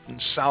the Freight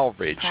and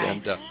Salvage.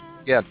 And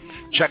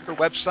check her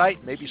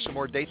website. Maybe some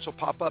more dates will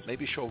pop up.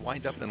 Maybe she'll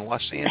wind up in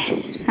Los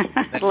Angeles.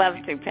 I'd love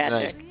to,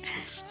 Patrick.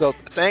 So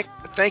thank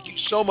you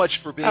so much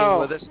for being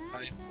with us.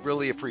 I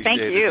really appreciate it.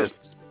 Thank you.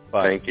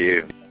 Bye. Thank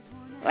you.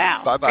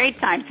 Wow. Bye-bye. Great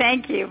time.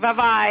 Thank you.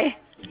 Bye-bye.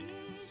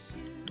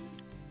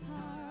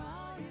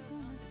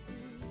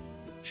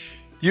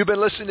 You've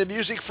been listening to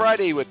Music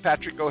Friday with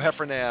Patrick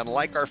O'Heffernan.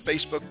 Like our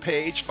Facebook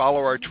page, follow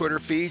our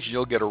Twitter feeds.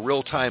 You'll get a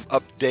real-time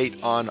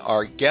update on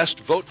our guest.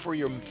 Vote for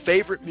your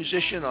favorite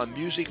musician on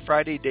Music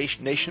Friday,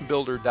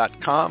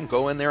 nationbuilder.com.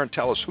 Go in there and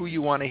tell us who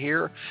you want to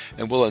hear,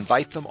 and we'll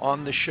invite them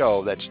on the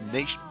show. That's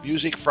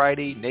Music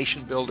Friday,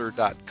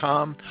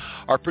 nationbuilder.com.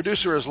 Our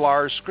producer is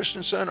Lars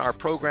Christensen. Our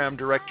program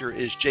director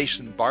is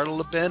Jason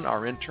Bartleben.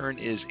 Our intern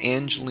is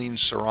Angeline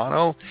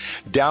Serrano.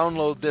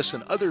 Download this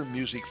and other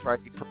Music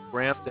Friday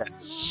programs at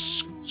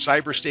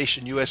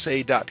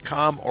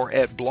cyberstationusa.com or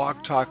at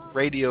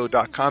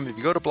blogtalkradio.com. If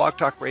you go to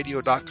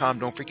blogtalkradio.com,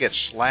 don't forget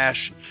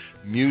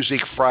 /Music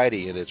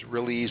Friday, and it's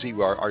really easy.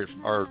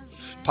 Our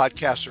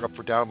podcasts are up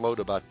for download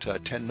about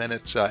 10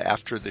 minutes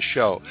after the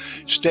show.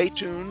 Stay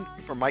tuned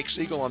for Mike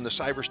Siegel on the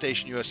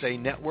Cyberstation USA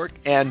Network,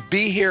 and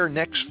be here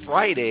next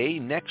Friday.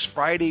 Next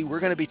Friday, we're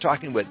going to be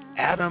talking with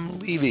Adam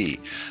Levy,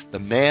 the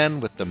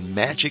man with the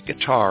magic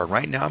guitar.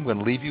 Right now, I'm going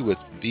to leave you with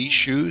These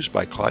Shoes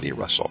by Claudia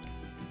Russell.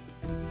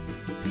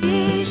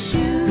 These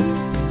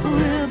shoes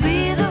will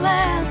be the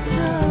last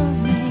of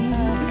me.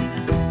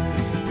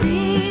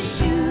 These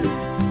shoes,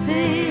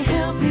 they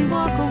help me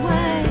walk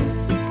away.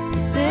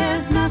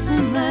 There's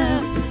nothing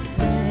left to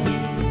say.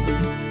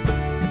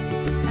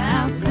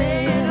 I'll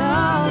say it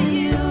all to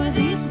you with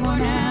these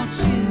worn out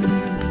shoes.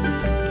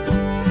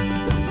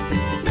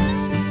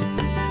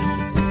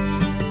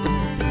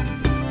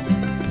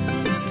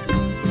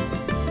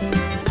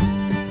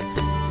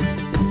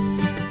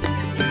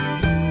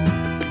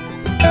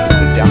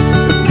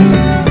 Yeah.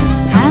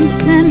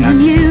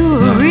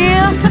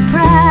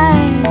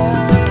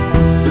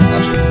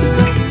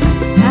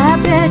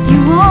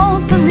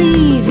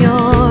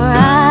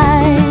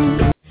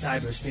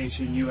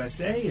 Station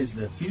USA is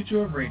the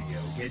future of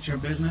radio. Get your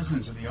business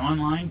into the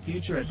online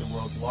future at the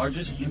world's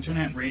largest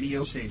internet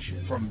radio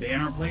station. From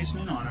banner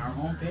placement on our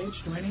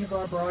homepage to any of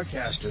our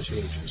broadcaster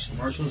stages,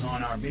 commercials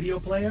on our video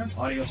player,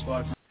 audio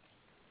spots